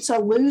even if it's a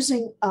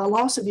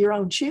loss of your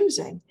own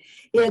choosing,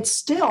 it's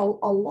still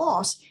a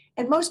loss.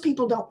 And most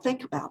people don't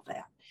think about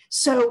that.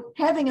 So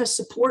having a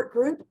support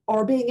group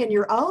or being in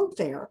your own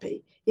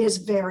therapy is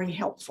very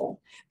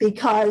helpful,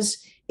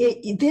 because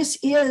this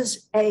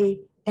is an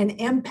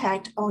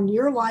impact on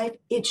your life.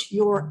 It's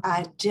your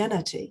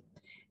identity.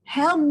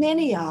 How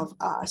many of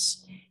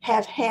us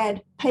have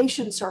had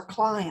patients or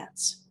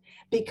clients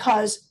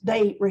because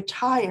they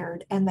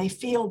retired and they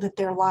feel that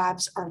their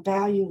lives are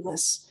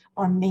valueless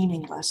or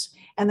meaningless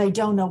and they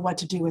don't know what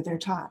to do with their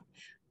time?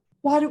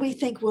 Why do we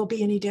think we'll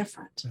be any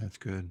different? That's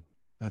good.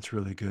 That's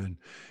really good.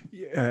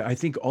 Yeah, I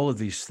think all of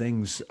these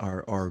things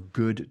are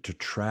good to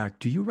track.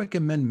 Do you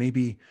recommend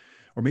maybe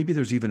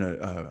there's even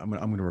I'm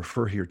going to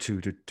refer here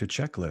to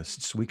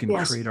checklists. We can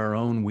Yes. create our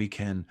own. We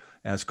can,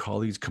 as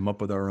colleagues, come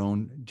up with our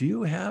own. Do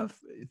you have,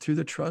 through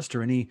the trust,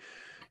 or any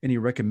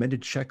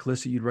recommended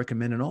checklists that you'd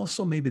recommend? And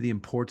also maybe the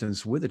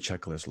importance with a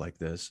checklist like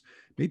this,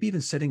 maybe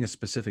even setting a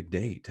specific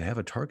date, to have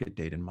a target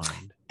date in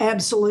mind.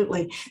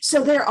 Absolutely.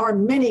 So there are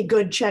many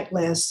good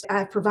checklists.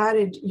 I've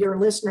provided your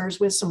listeners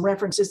with some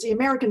references. The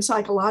American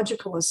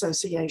Psychological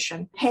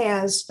Association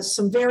has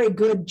some very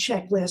good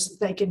checklists that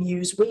they can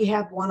use. We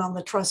have one on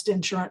the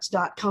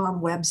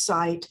trustinsurance.com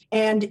website.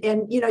 And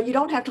you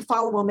don't have to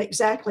follow them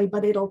exactly,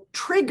 but it'll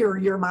trigger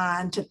your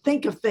mind to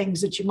think of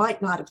things that you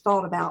might not have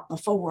thought about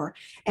before.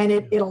 And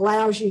it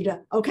allows you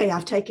to, okay,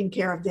 I've taken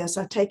care of this.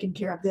 I've taken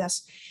care of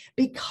this.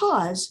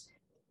 Because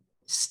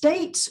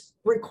states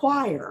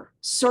require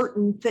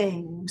certain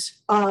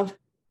things of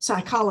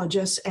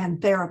psychologists and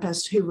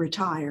therapists who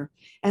retire.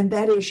 And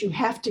that is, you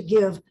have to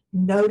give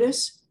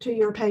notice to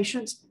your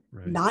patients,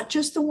 Right. not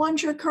just the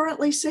ones you're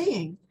currently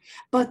seeing,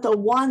 but the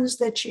ones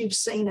that you've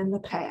seen in the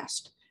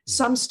past.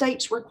 Some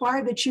states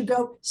require that you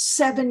go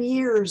 7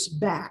 years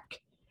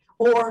back,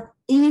 or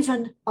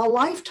even a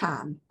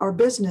lifetime or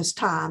business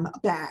time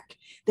back,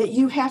 that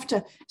you have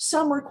to,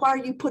 some require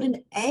you put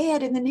an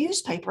ad in the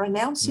newspaper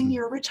announcing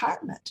your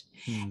retirement.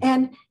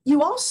 And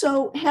you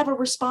also have a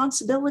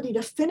responsibility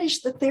to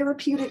finish the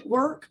therapeutic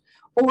work,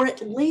 or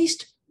at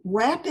least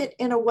wrap it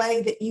in a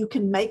way that you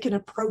can make an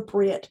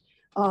appropriate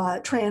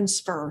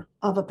transfer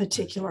of a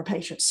particular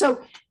patient.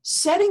 So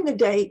setting the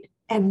date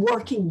and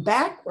working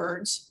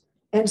backwards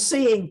and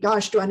seeing,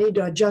 gosh, do I need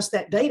to adjust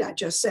that date I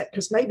just set?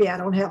 Because maybe I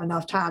don't have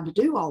enough time to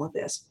do all of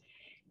this.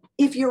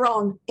 If you're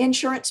on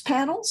insurance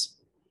panels,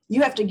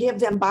 you have to give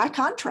them by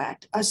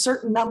contract a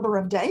certain number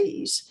of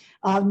days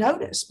of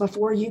notice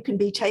before you can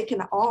be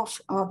taken off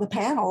the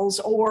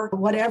panels or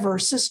whatever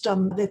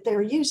system that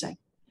they're using.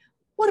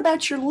 What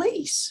about your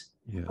lease?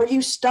 Yeah. Are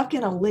you stuck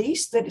in a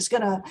lease that is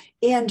going to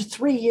end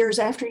 3 years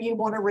after you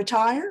want to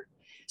retire?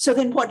 So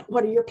then what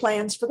are your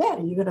plans for that?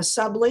 Are you going to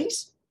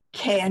sublease?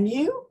 Can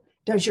you?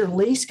 Does your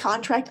lease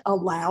contract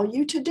allow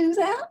you to do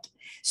that?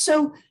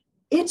 So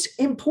it's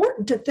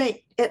important to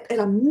think at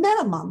a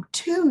minimum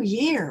 2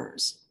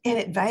 years in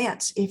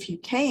advance, if you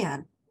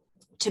can,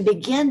 to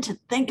begin to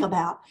think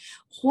about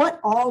what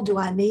all do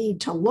I need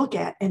to look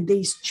at. And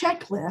these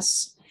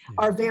checklists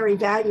are very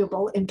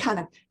valuable in kind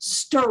of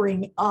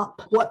stirring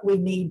up what we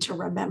need to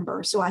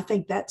remember. So I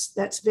think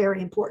that's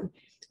very important.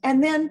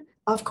 And then,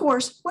 of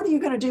course, what are you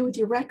going to do with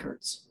your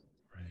records?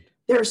 Right.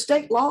 There are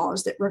state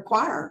laws that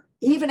require,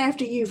 even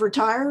after you've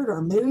retired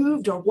or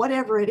moved or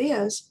whatever it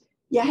is,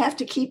 you have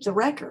to keep the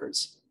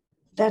records.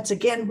 That's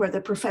again where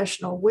the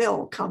professional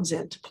will comes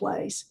into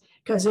place.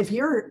 Because if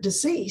you're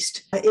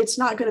deceased, it's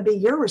not going to be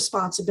your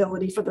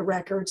responsibility for the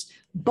records,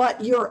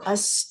 but your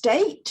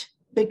estate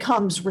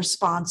becomes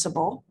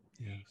responsible.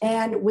 Yes.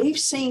 And we've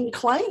seen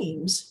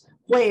claims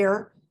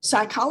where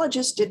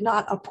psychologists did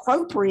not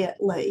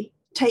appropriately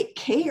take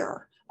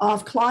care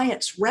of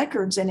clients'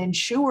 records and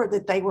ensure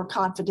that they were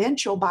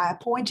confidential by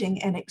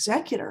appointing an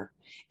executor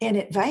in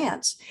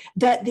advance,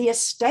 that the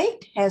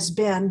estate has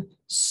been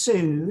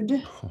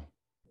sued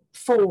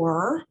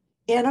for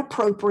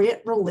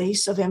inappropriate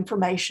release of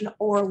information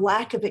or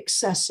lack of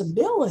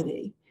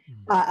accessibility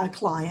by a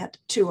client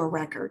to a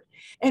record.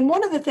 And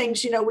one of the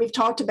things, we've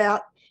talked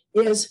about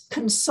is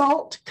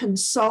consult.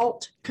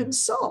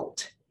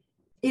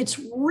 It's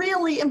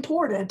really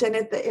important. And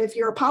if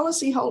you're a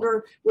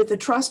policyholder with the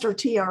trust or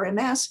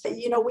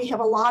TRMS, we have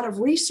a lot of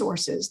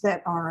resources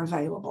that are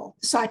available.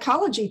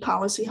 Psychology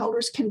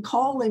policyholders can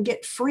call and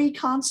get free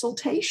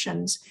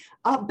consultations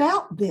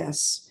about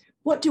this.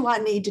 What do I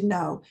need to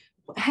know?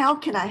 How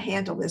can I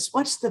handle this?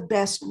 What's the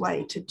best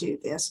way to do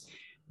this?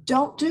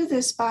 Don't do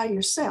this by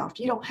yourself.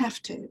 You don't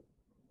have to.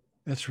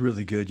 That's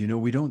really good.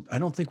 I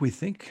don't think we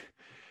think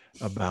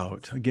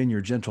about, again, your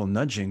gentle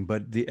nudging,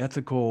 but the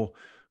ethical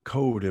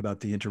code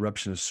about the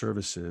interruption of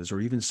services, or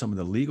even some of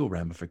the legal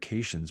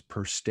ramifications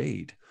per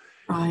state.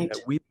 Right.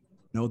 That we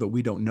know that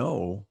we don't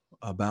know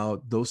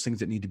about, those things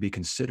that need to be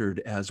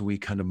considered as we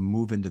kind of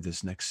move into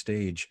this next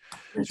stage.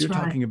 That's so you're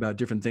right. talking about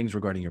different things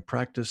regarding your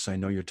practice. I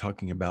know you're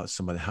talking about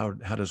some of how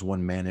does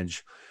one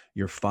manage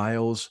your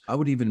files. I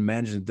would even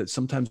imagine that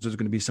sometimes there's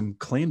going to be some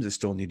claims that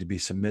still need to be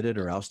submitted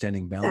or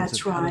outstanding balances.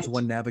 That's How does right.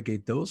 one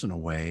navigate those in a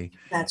way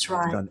That's that's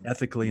right. done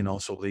ethically and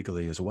also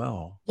legally as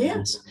well?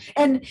 Yes.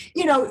 And,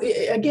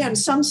 again,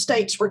 some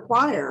states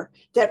require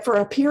that for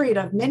a period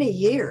of many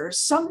years,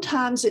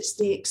 sometimes it's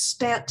the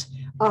extent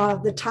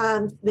of the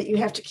time that you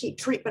have to keep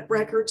treatment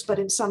records, but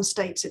in some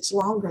states it's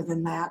longer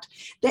than that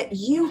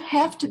you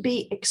have to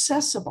be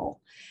accessible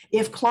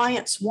if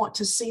clients want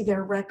to see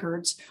their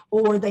records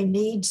or they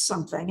need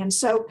something. And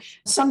so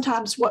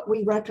sometimes what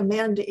we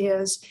recommend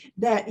is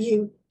that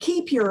you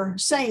keep your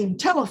same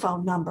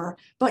telephone number,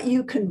 but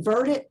you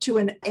convert it to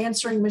an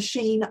answering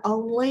machine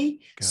only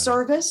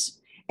service,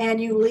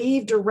 and you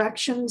leave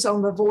directions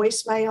on the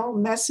voicemail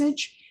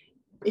message.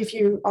 If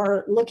you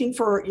are looking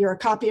for your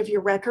copy of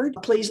your record,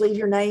 please leave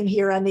your name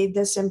here. I need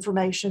this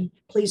information.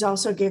 Please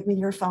also give me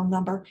your phone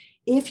number.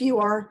 If you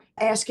are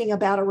asking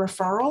about a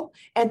referral,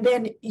 and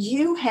then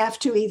you have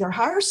to either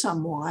hire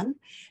someone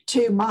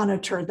to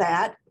monitor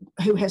that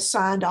who has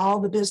signed all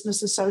the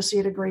business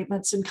associate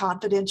agreements and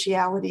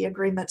confidentiality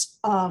agreements,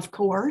 of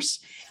course,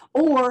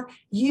 or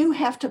you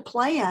have to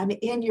plan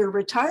in your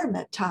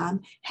retirement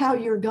time how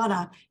you're going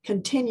to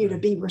continue to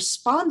be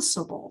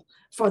responsible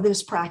for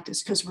this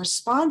practice, because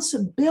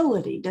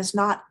responsibility does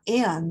not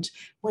end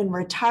when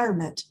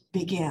retirement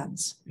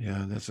begins.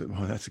 Yeah, that's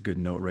a good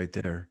note right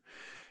there.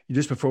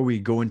 Just before we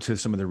go into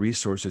some of the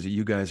resources that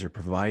you guys are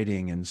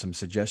providing and some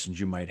suggestions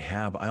you might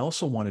have, I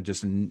also want to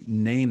just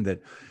name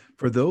that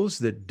for those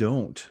that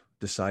don't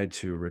decide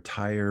to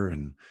retire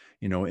and,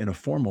 in a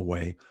formal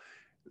way,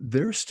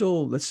 there's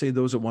still, let's say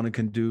those that want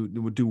to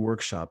do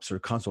workshops or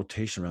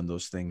consultation around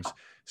those things,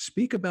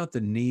 speak about the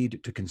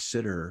need to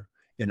consider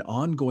an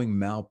ongoing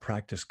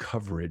malpractice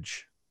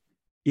coverage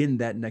in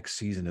that next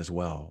season as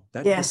well.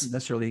 That doesn't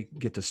necessarily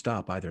get to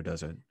stop either,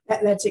 does it?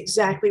 That's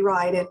exactly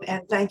right.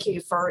 And thank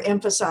you for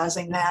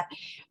emphasizing that.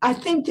 I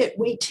think that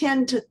we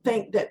tend to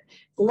think that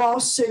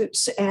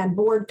lawsuits and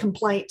board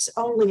complaints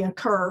only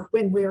occur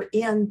when we're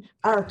in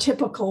our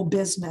typical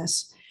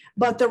business.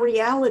 But the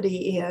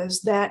reality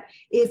is that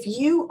if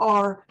you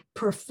are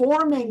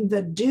performing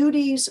the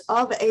duties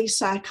of a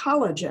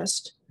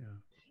psychologist,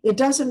 it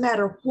doesn't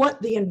matter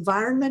what the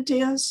environment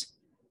is,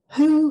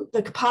 who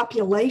the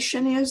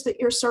population is that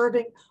you're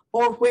serving,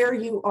 or where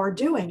you are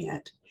doing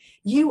it.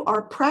 You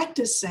are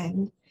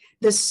practicing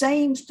the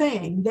same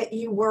thing that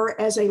you were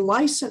as a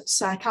licensed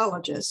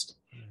psychologist,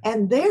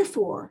 and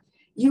therefore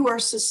you are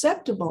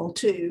susceptible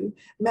to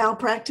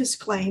malpractice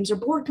claims or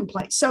board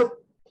complaints. So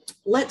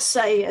let's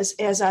say,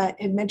 as I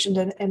had mentioned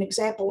an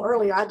example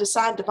earlier, I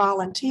decide to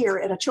volunteer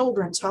at a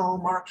children's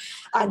home, or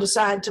I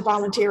decide to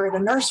volunteer at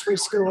a nursery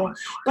school,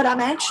 but I'm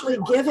actually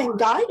giving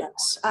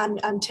guidance.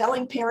 I'm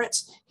telling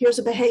parents, here's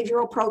a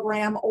behavioral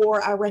program,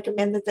 or I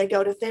recommend that they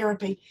go to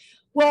therapy.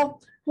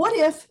 Well, what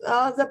if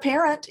the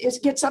parent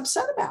gets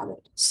upset about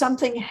it?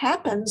 Something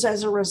happens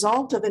as a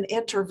result of an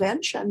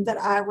intervention that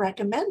I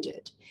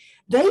recommended.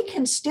 They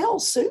can still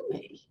sue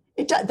me.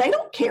 They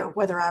don't care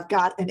whether I've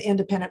got an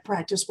independent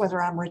practice,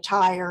 whether I'm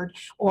retired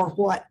or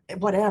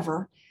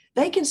whatever.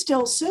 They can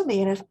still sue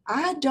me. And if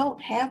I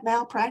don't have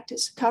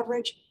malpractice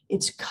coverage,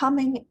 it's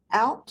coming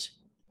out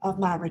of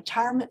my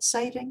retirement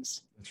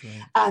savings. That's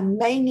right. I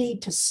may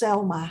need to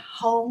sell my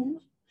home.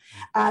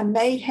 I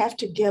may have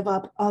to give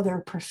up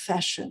other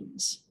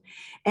professions.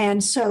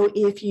 And so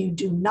if you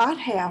do not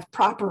have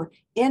proper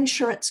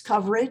insurance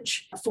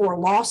coverage for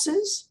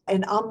losses,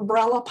 an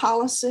umbrella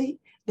policy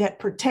that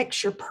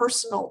protects your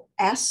personal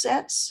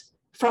assets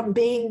from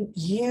being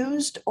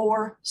used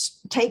or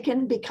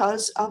taken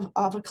because of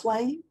a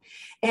claim,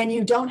 and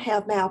you don't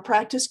have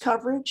malpractice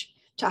coverage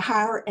to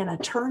hire an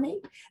attorney,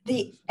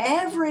 the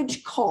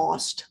average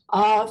cost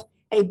of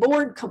a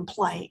board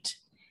complaint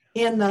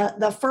in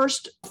the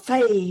first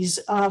phase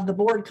of the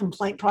board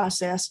complaint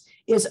process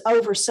is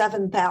over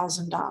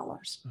 $7,000.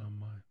 Oh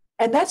my.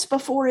 And that's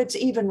before it's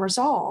even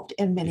resolved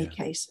in many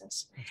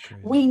cases.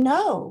 We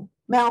know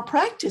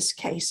malpractice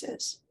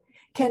cases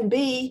can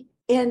be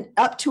in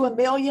up to $1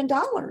 million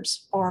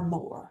or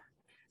more.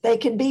 They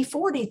can be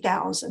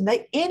 40,000.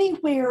 They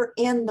anywhere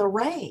in the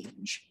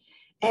range.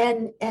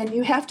 And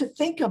you have to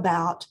think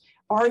about,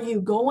 are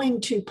you going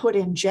to put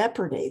in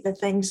jeopardy the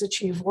things that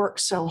you've worked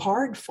so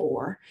hard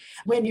for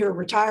when you're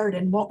retired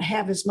and won't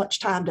have as much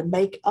time to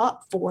make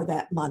up for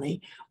that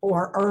money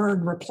or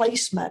earn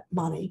replacement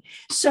money?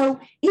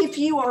 So if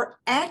you are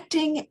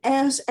acting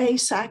as a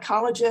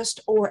psychologist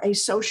or a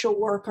social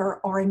worker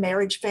or a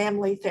marriage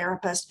family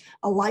therapist,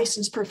 a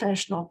licensed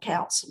professional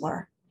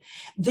counselor,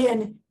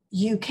 then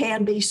you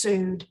can be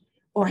sued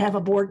or have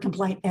a board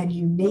complaint, and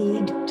you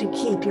need to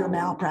keep your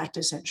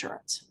malpractice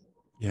insurance.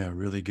 Yeah,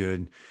 really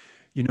good.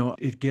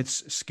 It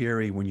gets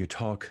scary when you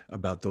talk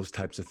about those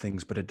types of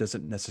things, but it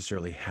doesn't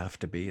necessarily have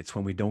to be. It's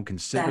when we don't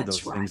consider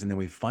those things, and then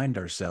we find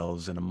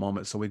ourselves in a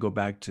moment. So we go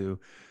back to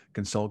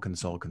consult.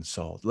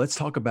 Let's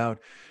talk about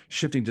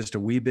shifting just a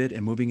wee bit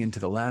and moving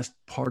into the last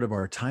part of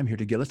our time here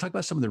together. Let's talk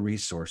about some of the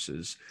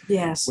resources.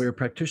 Yes. Where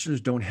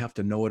practitioners don't have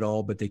to know it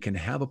all, but they can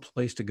have a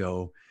place to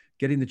go,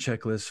 getting the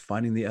checklist,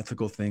 finding the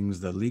ethical things,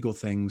 the legal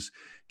things.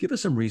 Give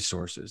us some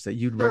resources that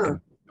you'd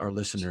recommend our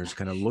listeners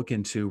kind of look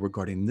into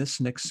regarding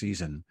this next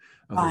season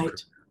of their career.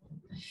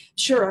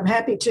 Sure, I'm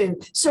happy to.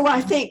 So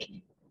I think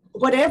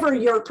whatever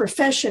your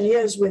profession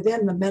is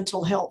within the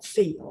mental health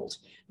field,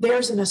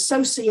 there's an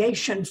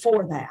association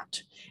for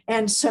that.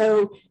 And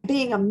so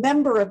being a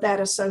member of that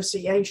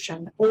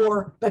association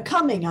or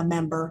becoming a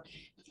member,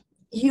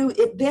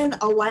 it then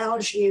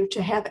allows you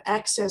to have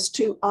access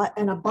to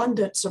an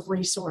abundance of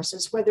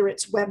resources, whether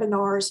it's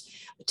webinars,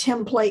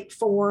 template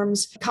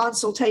forms,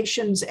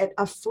 consultations at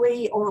a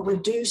free or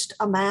reduced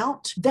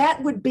amount.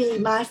 That would be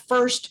my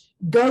first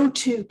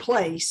go-to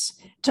place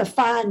to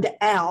find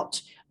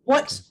out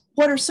what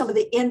are some of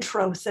the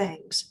intro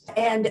things.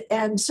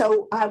 And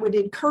so I would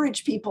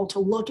encourage people to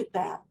look at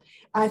that.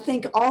 I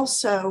think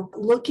also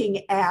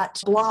looking at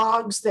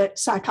blogs that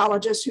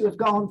psychologists who have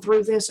gone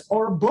through this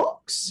or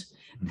books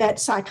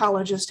that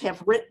psychologists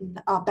have written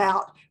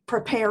about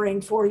preparing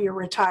for your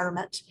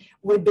retirement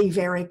would be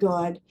very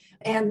good.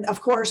 And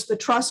of course, the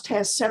Trust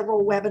has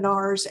several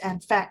webinars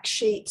and fact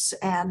sheets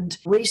and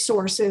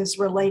resources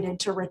related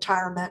to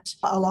retirement,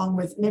 along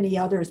with many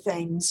other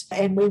things.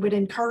 And we would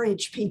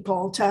encourage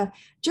people to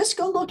just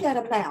go look at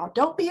them now.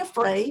 Don't be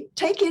afraid.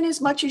 Take in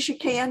as much as you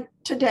can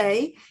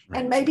today,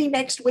 and maybe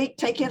next week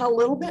take in a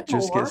little bit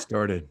more. Just get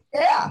started.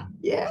 Yeah.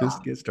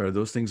 Just get started.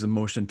 Those things in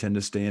motion tend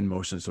to stay in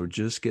motion. So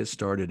just get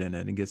started in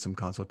it and get some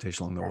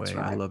consultation along the way.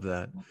 Right. I love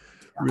that.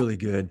 Really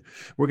good.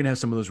 We're going to have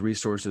some of those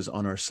resources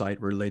on our site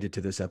related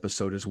to this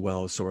episode as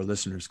well, so our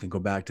listeners can go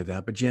back to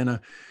that. But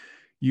Jana,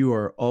 you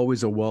are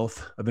always a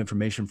wealth of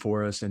information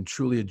for us and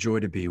truly a joy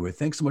to be with.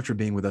 Thanks so much for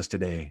being with us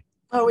today.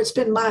 Oh, it's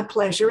been my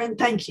pleasure, and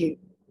thank you.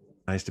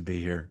 Nice to be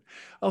here.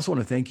 I also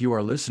want to thank you,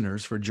 our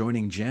listeners, for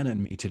joining Jana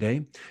and me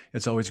today.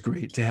 It's always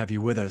great to have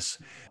you with us.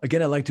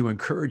 Again, I'd like to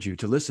encourage you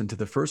to listen to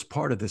the first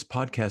part of this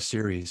podcast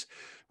series,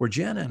 where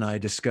Jana and I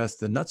discuss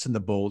the nuts and the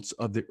bolts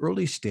of the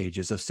early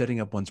stages of setting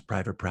up one's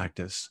private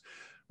practice.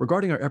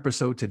 Regarding our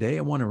episode today,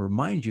 I want to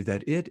remind you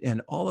that it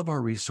and all of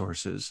our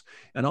resources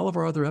and all of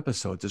our other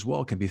episodes as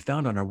well can be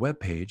found on our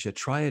webpage at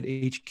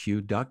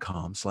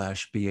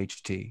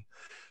triadhq.com/BHT.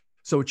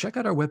 So check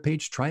out our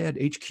webpage,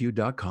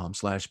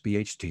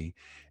 triadhq.com/BHT,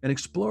 and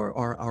explore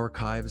our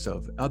archives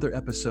of other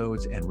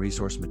episodes and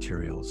resource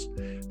materials.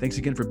 Thanks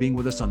again for being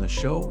with us on the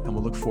show, and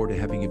we'll look forward to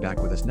having you back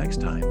with us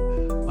next time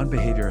on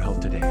Behavioral Health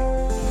Today.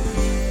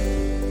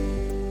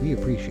 We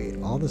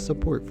appreciate all the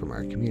support from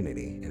our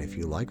community, and if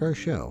you like our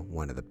show,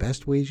 one of the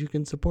best ways you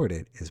can support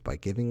it is by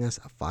giving us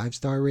a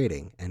 5-star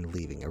rating and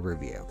leaving a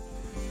review.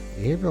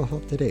 Behavioral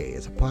Health Today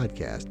is a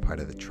podcast part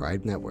of the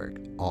Tribe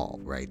Network, all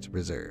rights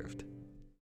reserved.